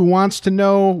Katie, who wants to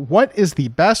know, what is the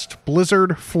best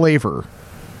Blizzard flavor?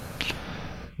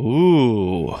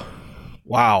 Ooh.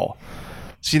 Wow.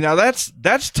 See, now that's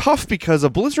tough, because a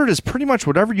Blizzard is pretty much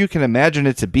whatever you can imagine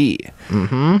it to be.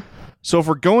 Mm-hmm. So if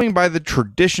we're going by the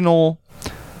traditional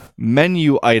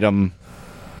menu item,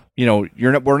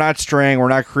 we're not straying, we're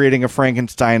not creating a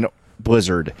Frankenstein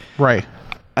Blizzard. Right.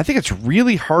 I think it's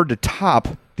really hard to top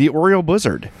the Oreo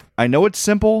Blizzard. I know it's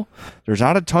simple. There's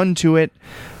not a ton to it,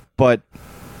 but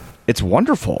it's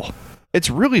wonderful.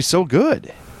 It's really so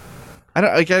good.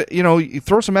 You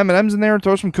throw some M&Ms in there,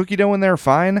 throw some cookie dough in there,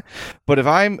 fine. But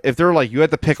if they're like, you have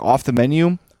to pick off the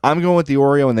menu, I'm going with the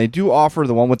Oreo, and they do offer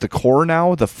the one with the core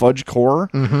now, the fudge core.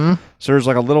 Mm-hmm. So there's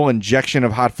like a little injection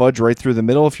of hot fudge right through the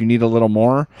middle if you need a little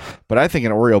more. But I think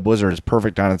an Oreo Blizzard is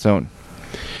perfect on its own.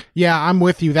 Yeah, I'm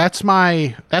with you. That's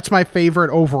my favorite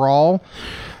overall.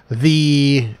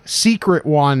 The secret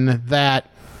one that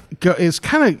is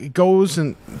kind of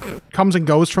comes and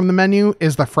goes from the menu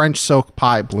is the French Silk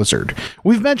Pie Blizzard.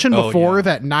 We've mentioned before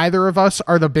that neither of us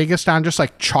are the biggest on just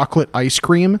like chocolate ice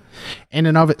cream in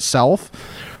and of itself,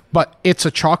 but it's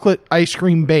a chocolate ice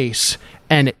cream base,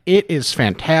 and it is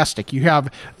fantastic. You have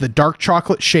the dark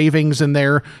chocolate shavings in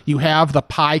there. You have the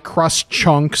pie crust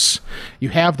chunks. You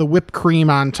have the whipped cream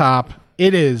on top.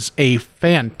 It is a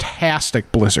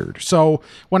fantastic Blizzard. So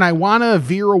when I want to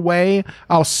veer away,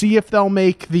 I'll see if they'll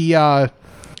make the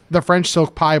French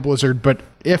Silk Pie Blizzard. But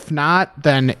if not,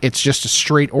 then it's just a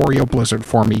straight Oreo Blizzard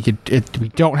for me. We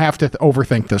don't have to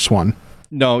overthink this one.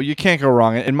 No, you can't go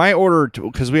wrong. In my order,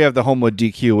 because we have the Homewood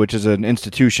DQ, which is an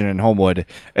institution in Homewood,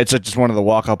 it's just one of the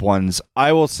walk-up ones.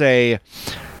 I will say,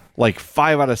 like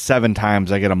 5 out of 7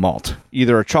 times I get a malt,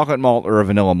 either a chocolate malt or a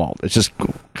vanilla malt. It's just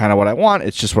kind of what I want.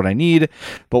 It's just what I need.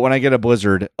 But when I get a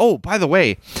Blizzard, oh, by the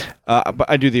way,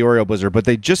 I do the Oreo Blizzard, but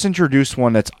they just introduced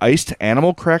one that's iced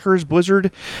animal crackers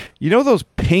Blizzard. You know those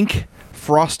pink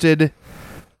frosted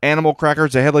animal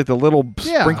crackers? They had like the little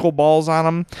sprinkle balls on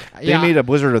them. They made a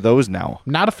Blizzard of those now.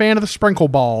 Not a fan of the sprinkle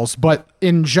balls, but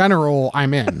in general,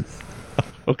 I'm in.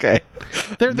 Okay.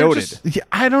 They're Noted.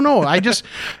 I don't know.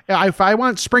 If I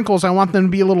want sprinkles, I want them to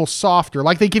be a little softer.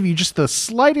 Like they give you just the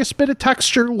slightest bit of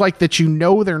texture, like that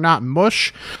they're not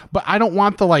mush, but I don't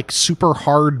want the like super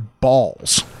hard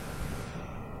balls.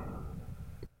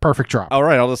 Perfect drop. All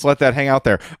right, I'll just let that hang out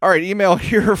there. All right, email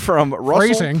here from Russell.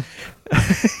 Phrasing.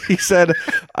 He said,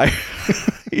 I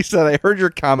heard your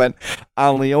comment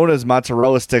on Leona's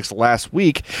mozzarella sticks last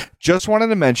week. Just wanted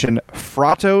to mention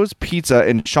Fratto's Pizza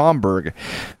in Schaumburg.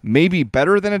 Maybe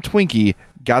better than a Twinkie.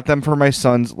 Got them for my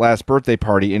son's last birthday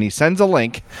party, and he sends a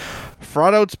link.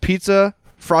 Fratto's Pizza,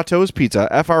 FRATOS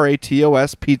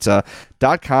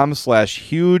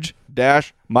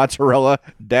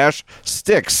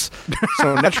pizza.com/huge-mozzarella-sticks.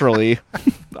 So naturally,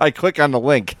 I click on the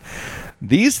link.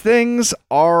 These things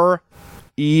are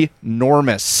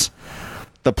enormous.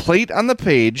 The plate on the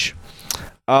page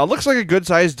looks like a good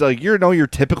sized, like your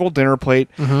typical dinner plate.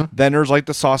 Mm-hmm. Then there's like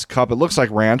the sauce cup. It looks like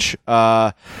ranch.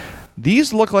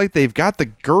 These look like they've got the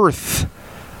girth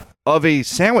of a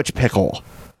sandwich pickle.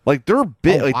 Like they're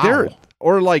big. They're,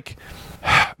 or like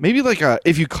maybe like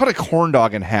if you cut a corn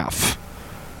dog in half.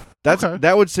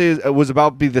 That would say it was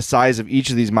about be the size of each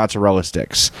of these mozzarella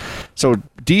sticks. So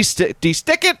de-stick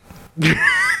it,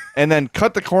 and then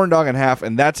cut the corn dog in half,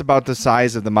 and that's about the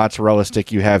size of the mozzarella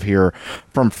stick you have here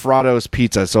from Frato's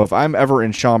Pizza. So if I'm ever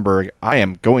in Schaumburg, I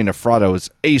am going to Frato's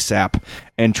ASAP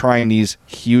and trying these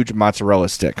huge mozzarella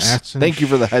sticks. Thank you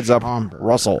for the heads up,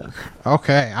 Russell.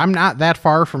 Okay, I'm not that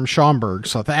far from Schaumburg,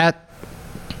 so that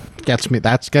gets me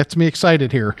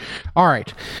excited here. All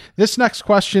right, this next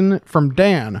question from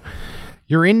Dan.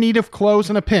 You're in need of clothes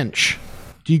in a pinch.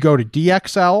 Do you go to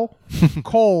DXL,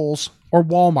 Kohl's, or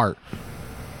Walmart?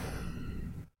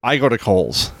 I go to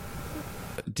Kohl's.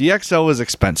 DXL is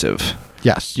expensive.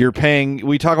 Yes. You're paying,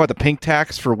 we talk about the pink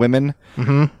tax for women.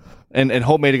 Mm-hmm. And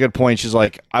Hope made a good point. She's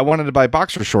like, I wanted to buy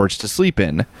boxer shorts to sleep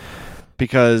in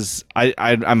because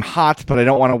I'm hot, but I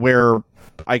don't want to wear,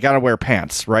 I got to wear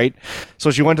pants, right?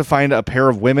 So she went to find a pair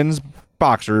of women's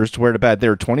boxers to wear to bed. They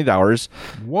were $20.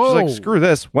 Whoa. She's like, screw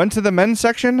this. Went to the men's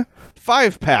section,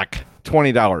 5-pack.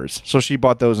 $20. So she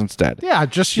bought those instead. Yeah,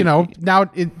 just, now,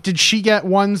 did she get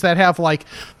ones that have, like,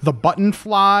 the button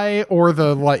fly or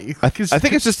the, like... I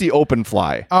think it's just the open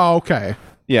fly. Oh, okay.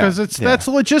 Yeah. Because that's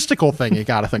a logistical thing you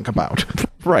got to think about.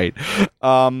 Right.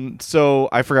 So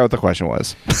I forgot what the question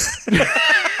was.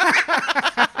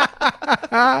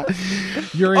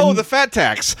 The fat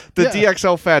tax, the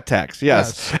DXL fat tax.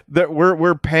 Yes. That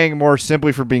we're paying more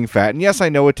simply for being fat. And yes, I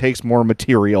know it takes more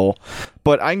material,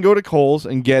 but I can go to Kohl's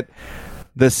and get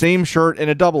the same shirt in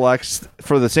a XXL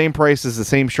for the same price as the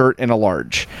same shirt in a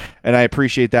large. And I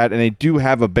appreciate that. And they do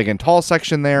have a big and tall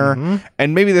section there. Mm-hmm.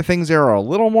 And maybe the things there are a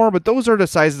little more, but those are the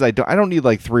sizes I don't need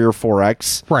like 3 or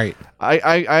 4X. Right.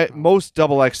 I most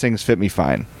XXL things fit me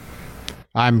fine.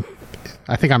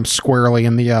 I think I'm squarely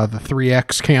in the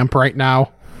 3X camp right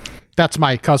now. That's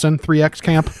my cousin, 3X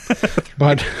camp.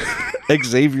 But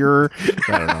Xavier,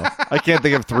 I don't know. I can't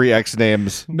think of 3X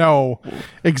names. No.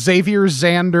 Xavier,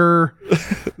 Xander.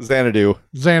 Xanadu.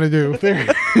 There.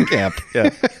 Camp, yeah.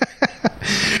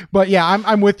 But yeah,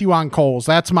 I'm with you on Kohl's.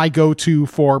 That's my go-to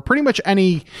for pretty much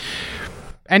any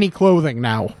clothing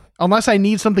now. Unless I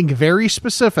need something very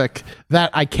specific that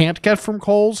I can't get from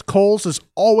Kohl's, Kohl's is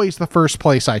always the first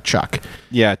place I check.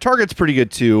 Yeah, Target's pretty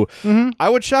good too. Mm-hmm. I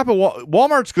would shop at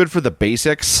Walmart's good for the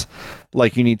basics.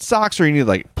 Like you need socks or you need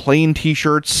like plain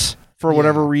t-shirts for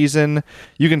whatever reason.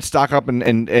 You can stock up and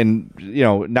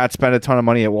not spend a ton of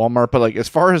money at Walmart. But like as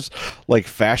far as like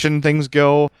fashion things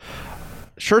go,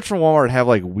 shirts from Walmart have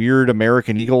like weird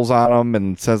American Eagles on them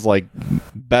and says like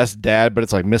best dad, but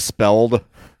it's like misspelled.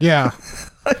 Yeah.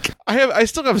 Like, I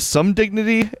still have some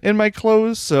dignity in my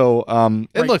clothes, so and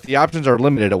look, the options are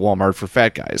limited at Walmart for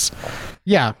fat guys.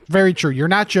 Yeah, very true. You're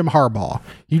not Jim Harbaugh.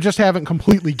 You just haven't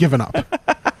completely given up.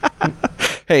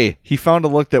 Hey, he found a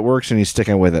look that works and he's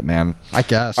sticking with it, man. I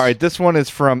guess. All right, this one is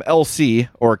from LC,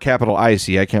 or capital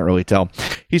IC, I can't really tell.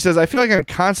 He says, I feel like I'm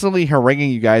constantly haranguing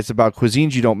you guys about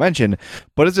cuisines you don't mention,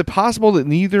 but is it possible that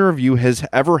neither of you has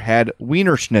ever had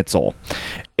Wiener Schnitzel?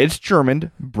 It's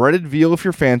German, breaded veal if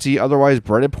you're fancy, otherwise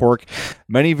breaded pork,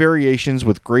 many variations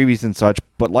with gravies and such,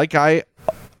 but I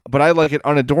like it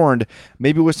unadorned,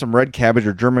 maybe with some red cabbage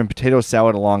or German potato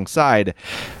salad alongside.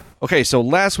 Okay, so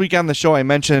last week on the show, I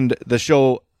mentioned the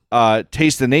show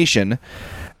Taste the Nation,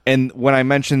 and when I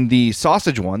mentioned the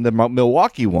sausage one, the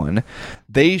Milwaukee one,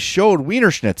 they showed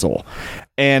Wiener Schnitzel,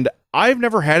 and I've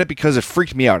never had it because it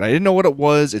freaked me out. I didn't know what it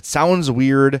was. It sounds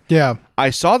weird. Yeah.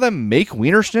 I saw them make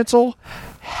Wiener Schnitzel.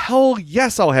 Hell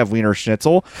yes, I'll have Wiener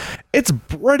Schnitzel. It's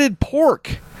breaded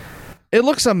pork. It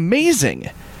looks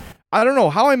amazing. I don't know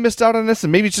how I missed out on this,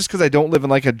 and maybe it's just because I don't live in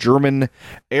like a German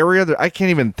area. I can't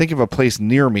even think of a place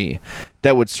near me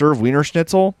that would serve Wiener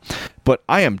Schnitzel, but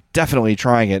I am definitely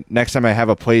trying it next time I have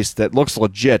a place that looks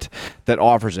legit that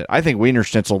offers it. I think Wiener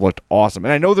Schnitzel looked awesome,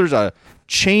 and I know there's a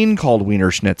chain called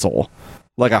Wiener Schnitzel,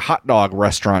 like a hot dog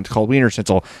restaurant called Wiener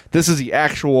Schnitzel. This is the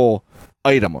actual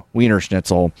item, Wiener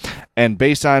Schnitzel, and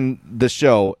based on the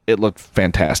show, it looked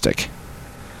fantastic.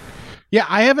 Yeah,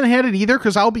 I haven't had it either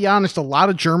because I'll be honest, a lot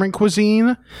of German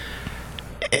cuisine,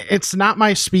 it's not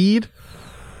my speed.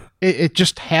 It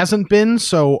just hasn't been,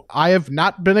 so I have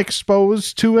not been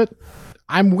exposed to it.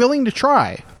 I'm willing to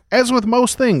try, as with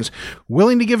most things,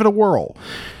 willing to give it a whirl.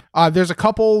 There's a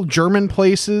couple German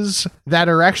places that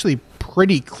are actually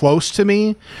pretty close to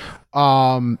me.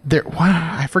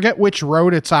 I forget which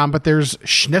road it's on, but there's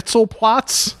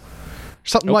Schnitzelplatz.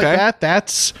 Something like that.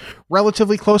 That's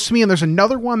relatively close to me. And there's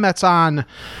another one that's on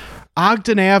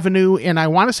Ogden Avenue, and I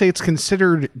want to say it's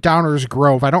considered Downers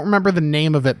Grove. I don't remember the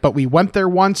name of it, but we went there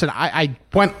once, and I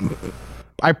went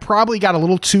I probably got a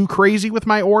little too crazy with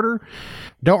my order.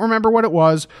 Don't remember what it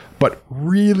was, but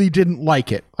really didn't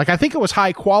like it. Like, I think it was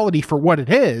high quality for what it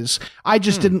is. I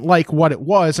just didn't like what it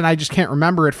was, and I just can't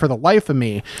remember it for the life of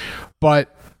me.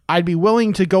 But I'd be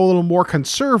willing to go a little more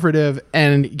conservative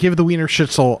and give the Wiener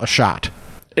Schnitzel a shot.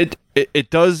 It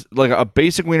does, like, a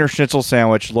basic Wiener Schnitzel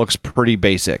sandwich looks pretty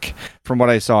basic from what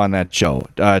I saw on that show,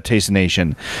 Taste of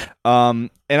Nation. And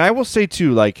I will say,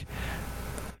 too, like,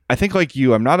 I think like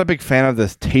you, I'm not a big fan of the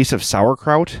taste of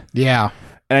sauerkraut. Yeah.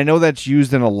 And I know that's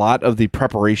used in a lot of the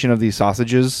preparation of these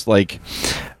sausages. Like,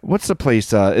 what's the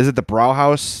place? Is it the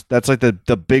Brauhaus? That's like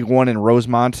the big one in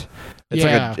Rosemont. It's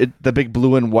like the big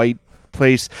blue and white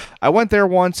place. I went there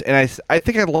once, and I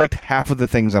think I liked half of the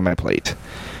things on my plate.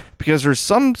 Because there's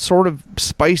some sort of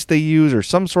spice they use or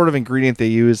some sort of ingredient they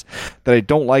use that I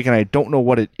don't like, and I don't know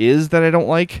what it is that I don't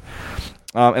like.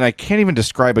 And I can't even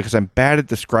describe it because I'm bad at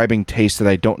describing taste that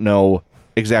I don't know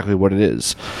exactly what it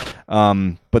is.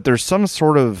 But there's some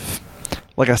sort of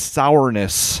like a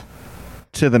sourness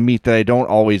to the meat that I don't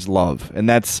always love. And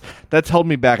that's held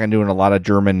me back on doing a lot of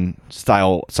German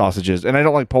style sausages. And I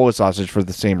don't like Polish sausage for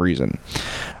the same reason.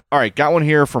 All right, got one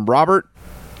here from Robert.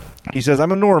 He says,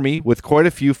 I'm a normie with quite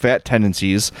a few fat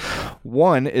tendencies.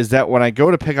 One is that when I go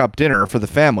to pick up dinner for the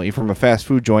family from a fast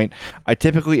food joint, I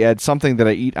typically add something that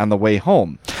I eat on the way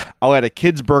home. I'll add a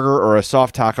kid's burger or a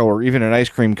soft taco or even an ice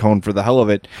cream cone for the hell of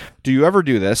it. Do you ever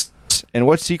do this? And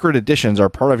what secret additions are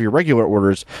part of your regular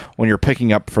orders when you're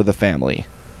picking up for the family?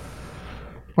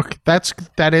 Okay,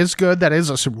 that is good. That is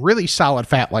a really solid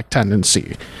fat-like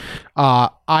tendency.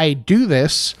 I do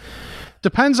this.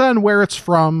 Depends on where it's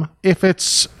from. If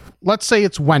it's, let's say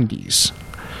it's Wendy's.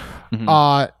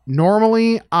 Mm-hmm.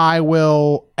 Normally I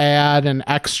will add an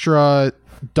extra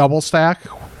double stack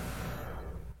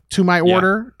to my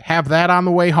order, have that on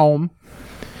the way home.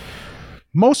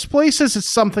 Most places it's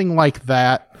something like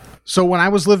that. So when I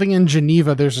was living in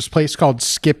Geneva, there's this place called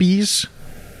Skippy's,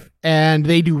 and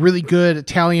they do really good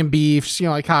Italian beefs, you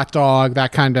know, like hot dog,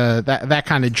 that kind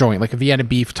of joint, like a Vienna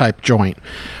beef type joint.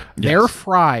 Yes. Their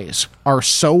fries are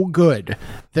so good.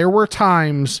 There were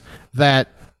times that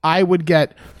I would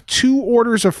get 2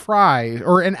 orders of fries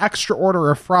or an extra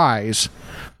order of fries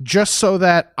just so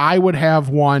that I would have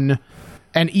one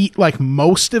and eat like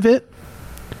most of it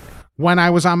when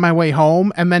I was on my way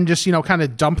home, and then just, you know, kind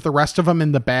of dump the rest of them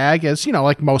in the bag, as, you know,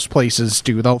 like most places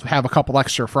do. They'll have a couple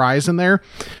extra fries in there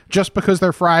just because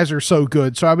their fries are so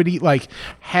good. So I would eat like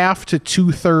half to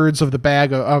 2/3 of the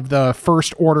bag of the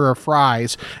first order of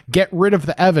fries, get rid of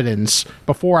the evidence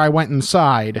before I went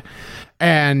inside,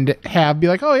 and be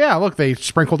like, oh yeah, look, they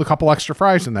sprinkled a couple extra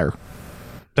fries in there.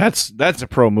 That's a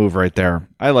pro move right there.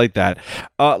 I like that.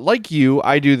 Like you,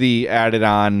 I do the added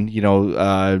on, you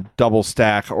know, double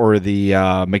stack or the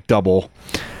McDouble,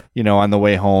 you know, on the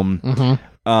way home.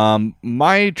 Mm-hmm.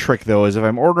 My trick though is if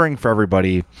I'm ordering for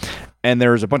everybody and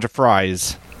there's a bunch of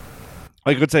fries,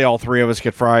 like let's say all 3 of us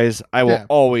get fries, I will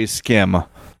always skim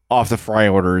off the fry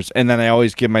orders, and then I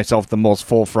always give myself the most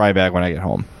full fry bag when I get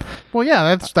home. Well,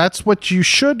 yeah, that's what you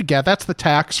should get. That's the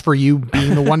tax for you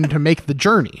being the one to make the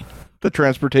journey. The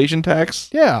transportation tax?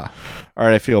 Yeah. All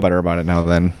right, I feel better about it now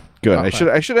then. Good.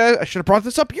 Okay. I should have brought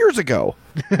this up years ago.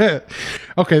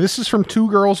 Okay, this is from 2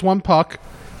 Girls, 1 Puck.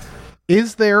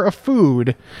 Is there a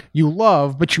food you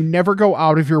love but you never go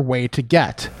out of your way to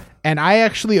get? And I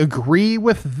actually agree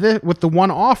with the one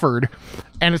offered,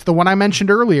 and it's the one I mentioned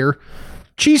earlier,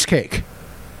 cheesecake.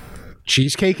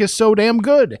 Cheesecake is so damn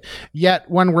good. Yet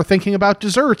when we're thinking about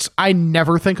desserts, I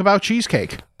never think about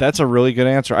cheesecake. That's a really good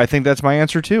answer. I think that's my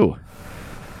answer too.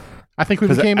 I think we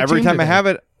became a every time I have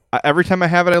it,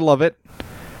 I love it.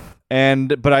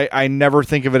 But I never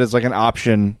think of it as like an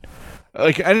option.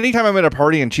 Like anytime I'm at a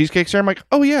party and cheesecake's there, I'm like,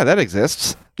 oh yeah, that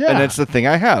exists. Yeah. And it's the thing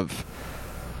I have.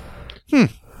 I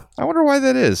wonder why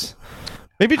that is.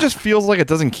 Maybe it just feels like it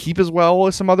doesn't keep as well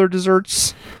as some other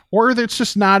desserts. Or it's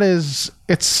just not as,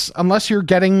 unless you're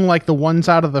getting like the ones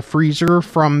out of the freezer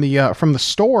from the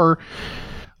store,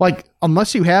 like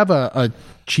unless you have a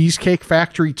Cheesecake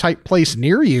Factory type place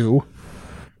near you,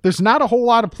 there's not a whole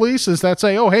lot of places that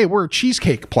say, oh, hey, we're a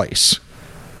cheesecake place.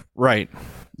 Right.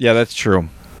 Yeah, that's true.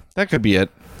 That could be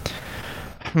it.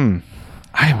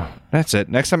 That's it.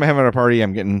 Next time I have at a party,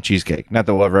 I'm getting cheesecake. Not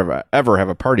that we'll ever have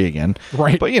a party again.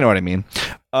 Right. But you know what I mean.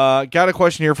 Got a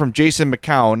question here from Jason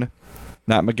McCown.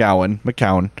 Not McGowan.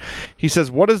 McCown. He says,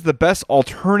 what is the best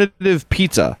alternative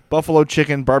pizza? Buffalo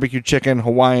chicken, barbecue chicken,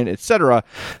 Hawaiian, etc.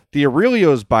 The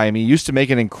Aurelio's by me used to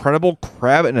make an incredible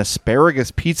crab and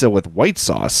asparagus pizza with white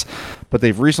sauce, but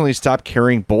they've recently stopped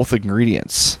carrying both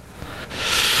ingredients.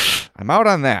 I'm out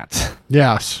on that.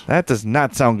 Yes. That does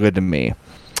not sound good to me.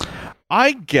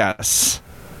 I guess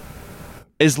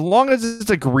as long as it's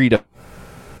agreed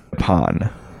upon,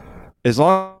 as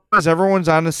long as everyone's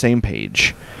on the same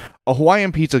page, a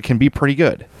Hawaiian pizza can be pretty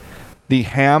good. The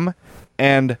ham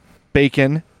and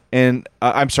bacon and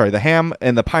the ham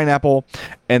and the pineapple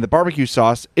and the barbecue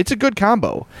sauce, it's a good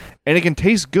combo and it can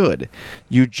taste good.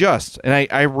 You just, and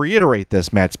I reiterate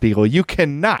this, Matt Spiegel, you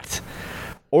cannot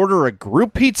order a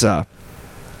group pizza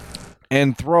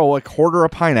and throw a quarter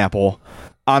of pineapple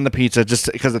on the pizza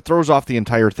just because it throws off the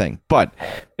entire thing. But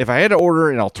if I had to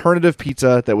order an alternative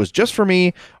pizza that was just for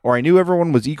me, or I knew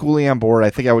everyone was equally on board, I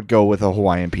think I would go with a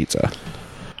Hawaiian pizza.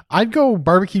 I'd go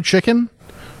barbecue chicken.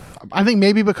 I think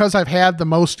maybe because I've had the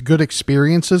most good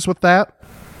experiences with that.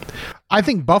 I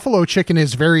think buffalo chicken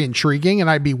is very intriguing and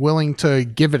I'd be willing to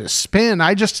give it a spin.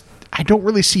 I don't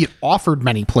really see it offered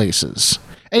many places.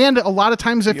 And a lot of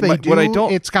times if they do,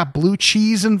 it's got blue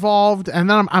cheese involved, and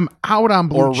then I'm out on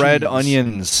blue cheese. Or red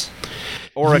onions.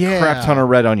 Or a crap ton of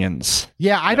red onions.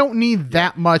 Yeah, I don't need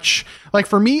that much. Like,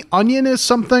 for me, onion is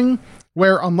something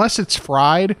where, unless it's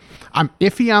fried, I'm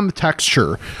iffy on the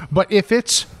texture. But if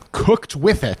it's cooked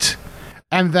with it,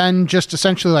 and then just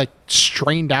essentially, like,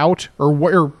 strained out,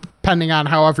 or depending on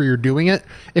however you're doing it,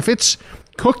 if it's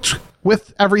cooked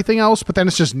with everything else, but then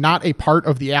it's just not a part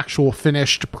of the actual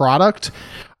finished product,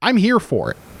 I'm here for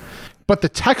it. But the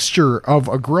texture of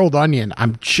a grilled onion,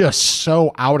 I'm just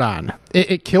so out on.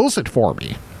 It kills it for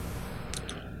me.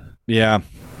 Yeah.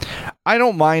 I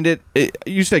don't mind it.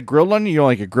 You said grilled onion? You don't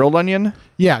like a grilled onion?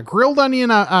 Yeah, grilled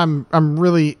onion, I'm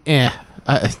really okay.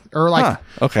 Or like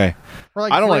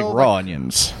I don't like raw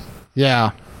onions.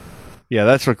 Yeah. Yeah,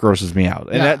 that's what grosses me out.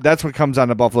 And that's what comes on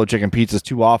the buffalo chicken pizzas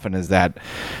too often is that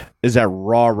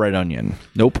raw red onion.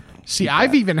 Nope. See,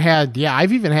 I've even had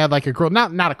like a grill,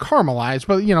 not a caramelized,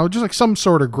 but just like some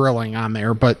sort of grilling on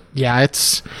there. But yeah,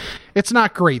 it's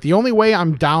not great. The only way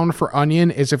I'm down for onion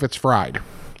is if it's fried.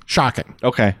 Shocking.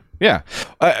 Okay. Yeah.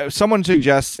 Someone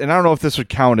suggests, and I don't know if this would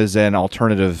count as an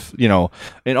alternative,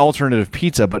 an alternative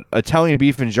pizza, but Italian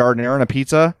beef and giardiniera on a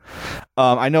pizza.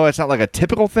 I know it's not like a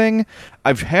typical thing.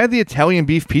 I've had the Italian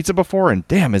beef pizza before, and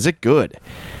damn, is it good.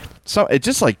 So it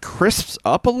just like crisps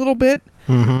up a little bit.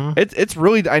 Mm-hmm. It's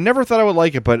really, I never thought I would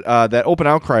like it, but that Open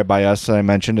Outcry by us that I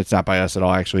mentioned, it's not by us at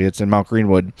all, actually. It's in Mount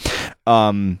Greenwood.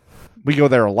 We go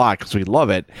there a lot because we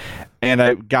love it. And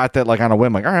I got that like on a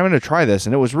whim, like, all right, I'm going to try this.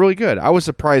 And it was really good. I was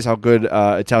surprised how good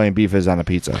Italian beef is on a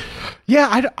pizza.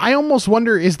 Yeah, I almost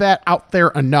wonder, is that out there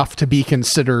enough to be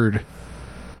considered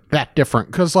that different?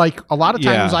 Because like a lot of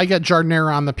times I get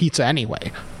giardiniera on the pizza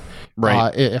anyway.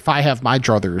 Right. If I have my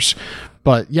druthers.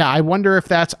 But yeah, I wonder if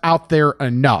that's out there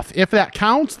enough. If that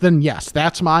counts, then yes,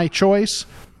 that's my choice.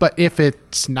 But if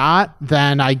it's not,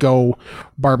 then I go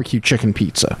barbecue chicken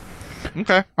pizza.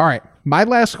 Okay. All right. My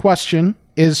last question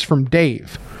is from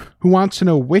Dave, who wants to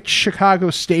know, which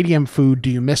Chicago Stadium food do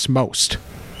you miss most?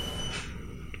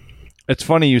 It's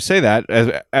funny you say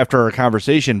that after our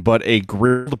conversation, but a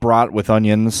grilled brat with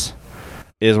onions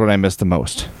is what I miss the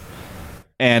most.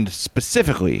 And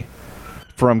specifically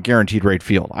from Guaranteed Rate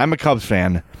Field. I'm a Cubs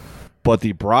fan, but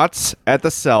the brats at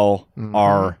the Cell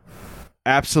are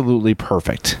absolutely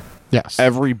perfect. Yes.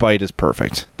 Every bite is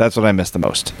perfect. That's what I miss the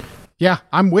most. Yeah,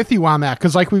 I'm with you on that,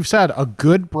 because like we've said, a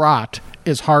good brat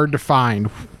is hard to find.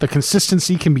 The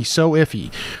consistency can be so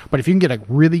iffy, but if you can get a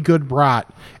really good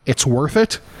brat, it's worth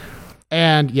it.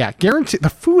 And yeah,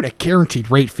 the food at Guaranteed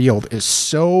Rate Field is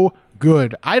so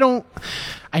good. I don't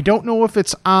know if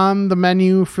it's on the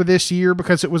menu for this year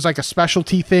because it was like a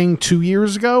specialty thing 2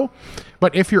 years ago.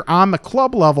 But if you're on the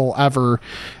club level ever,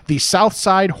 the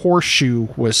Southside Horseshoe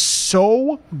was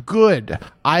so good.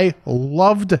 I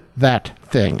loved that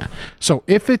thing. So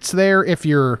if it's there, if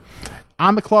you're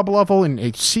on the club level and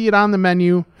you see it on the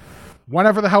menu,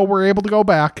 whenever the hell we're able to go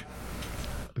back,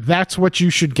 that's what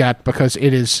you should get because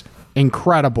it is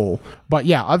incredible. But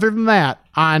yeah, other than that,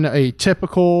 on a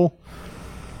typical,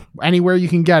 anywhere you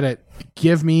can get it,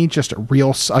 give me just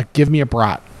give me a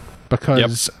brat,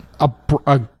 because a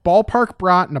ballpark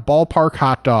brat and a ballpark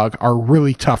hot dog are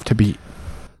really tough to beat.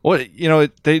 Well,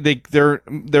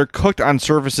 they're cooked on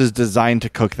surfaces designed to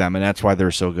cook them, and that's why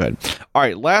they're so good. All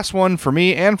right, last one for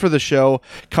me and for the show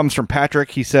comes from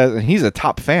Patrick. He says, and he's a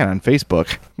top fan on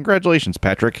Facebook. Congratulations,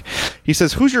 Patrick. He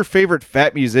says, who's your favorite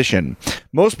fat musician?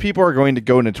 Most people are going to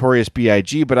go Notorious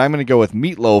B.I.G., but I'm going to go with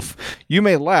Meatloaf. You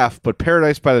may laugh, but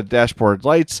Paradise by the Dashboard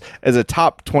Lights is a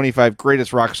top 25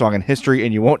 greatest rock song in history,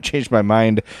 and you won't change my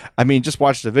mind. I mean, just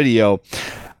watch the video.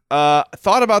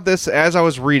 Thought about this as I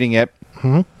was reading it.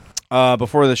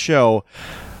 Before the show.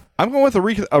 I'm going with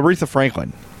Aretha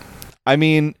Franklin. I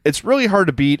mean, it's really hard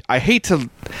to beat. I hate to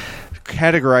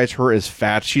categorize her as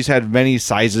fat. She's had many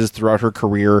sizes throughout her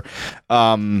career.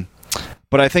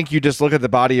 But I think you just look at the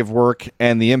body of work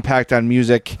and the impact on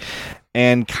music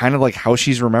and kind of like how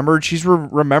she's remembered. She's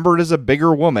remembered as a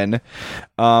bigger woman,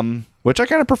 which I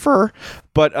kind of prefer.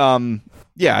 But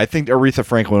yeah, I think Aretha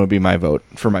Franklin would be my vote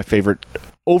for my favorite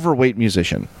overweight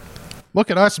musician. Look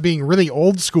at us being really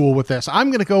old school with this.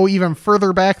 I'm going to go even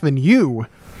further back than you.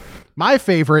 My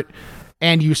favorite,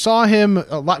 and you saw him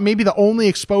a lot, maybe the only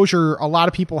exposure a lot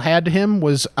of people had to him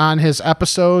was on his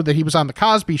episode that he was on The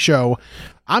Cosby Show.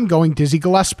 I'm going Dizzy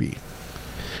Gillespie.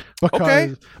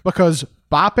 Because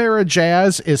bop era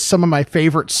jazz is some of my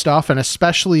favorite stuff, and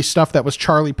especially stuff that was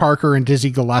Charlie Parker and Dizzy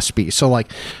Gillespie. So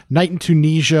like Night in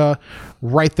Tunisia,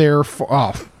 right there.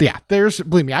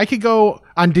 Believe me, I could go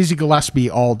on Dizzy Gillespie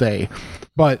all day.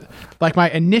 But like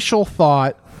my initial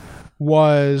thought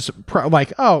was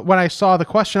when I saw the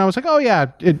question, I was like, oh yeah,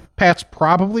 Pat's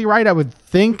probably right. I would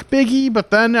think Biggie,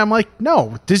 but then I'm like,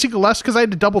 no, Dizzy Gillespie, because I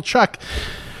had to double check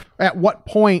at what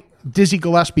point Dizzy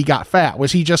Gillespie got fat.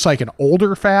 Was he just like an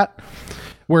older fat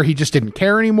where he just didn't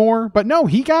care anymore? But no,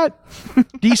 he got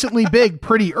decently big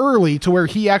pretty early to where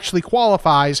he actually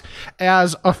qualifies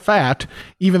as a fat,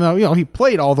 even though, he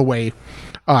played all the way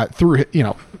through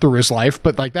his life.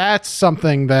 But like, that's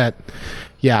something that,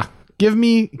 yeah, give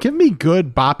me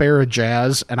good bop era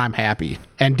jazz and I'm happy.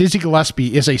 And Dizzy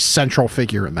Gillespie is a central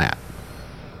figure in that.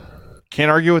 Can't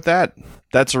argue with that.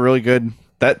 That's a really good,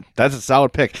 that's a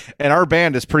solid pick. And our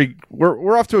band is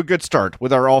we're off to a good start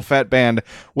with our all fat band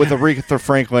with Aretha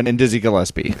Franklin and Dizzy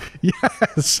Gillespie.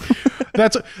 Yes.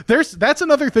 That's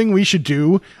another thing we should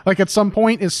do, like at some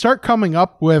point, is start coming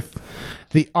up with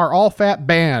our all fat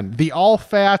band, the all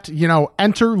fat,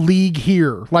 enter league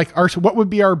here. Like what would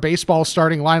be our baseball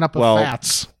starting lineup of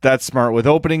fats? That's smart. With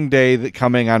opening day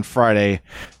coming on Friday,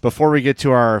 before we get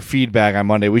to our feedback on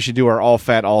Monday, we should do our all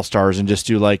fat all stars and just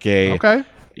do like okay.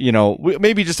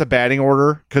 Maybe just a batting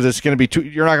order, because it's going to be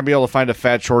you're not going to be able to find a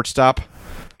fat shortstop.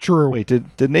 True. Wait, did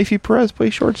Nafi Perez play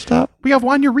shortstop? We have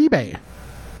Wanya Uribe.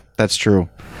 That's true.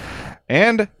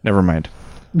 And never mind.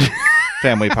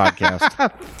 Family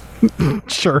podcast.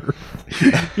 Sure.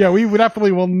 Yeah, we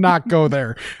definitely will not go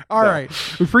there. All right.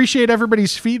 We appreciate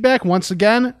everybody's feedback. Once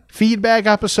again, feedback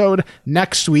episode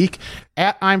next week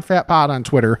at I'm Fat Pod on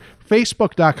Twitter,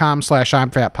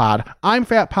 Facebook.com/I'mFatPod,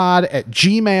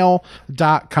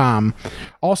 I'mFatPod@gmail.com.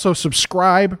 Also,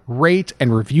 subscribe, rate,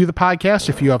 and review the podcast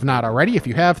if you have not already. If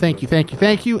you have, thank you.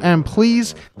 And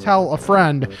please tell a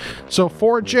friend. So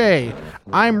for Jay,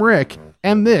 I'm Rick,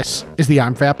 and this is the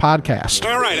I'm Fat Podcast.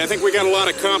 All right, I think we got a lot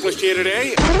accomplished here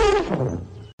today.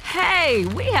 Hey,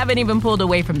 we haven't even pulled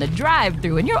away from the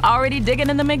drive-thru, and you're already digging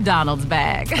in the McDonald's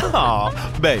bag.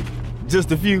 Aw, babe,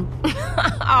 just a few.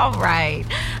 All right,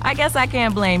 I guess I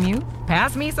can't blame you.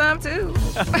 Pass me some, too.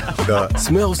 The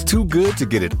smells too good to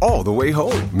get it all the way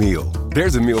home meal.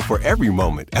 There's a meal for every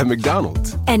moment at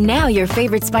McDonald's. And now your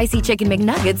favorite spicy chicken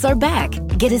McNuggets are back.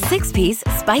 Get a 6-piece,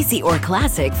 spicy or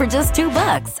classic for just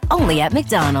 $2, only at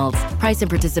McDonald's. Price and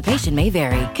participation may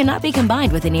vary. Cannot be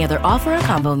combined with any other offer or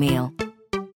combo meal.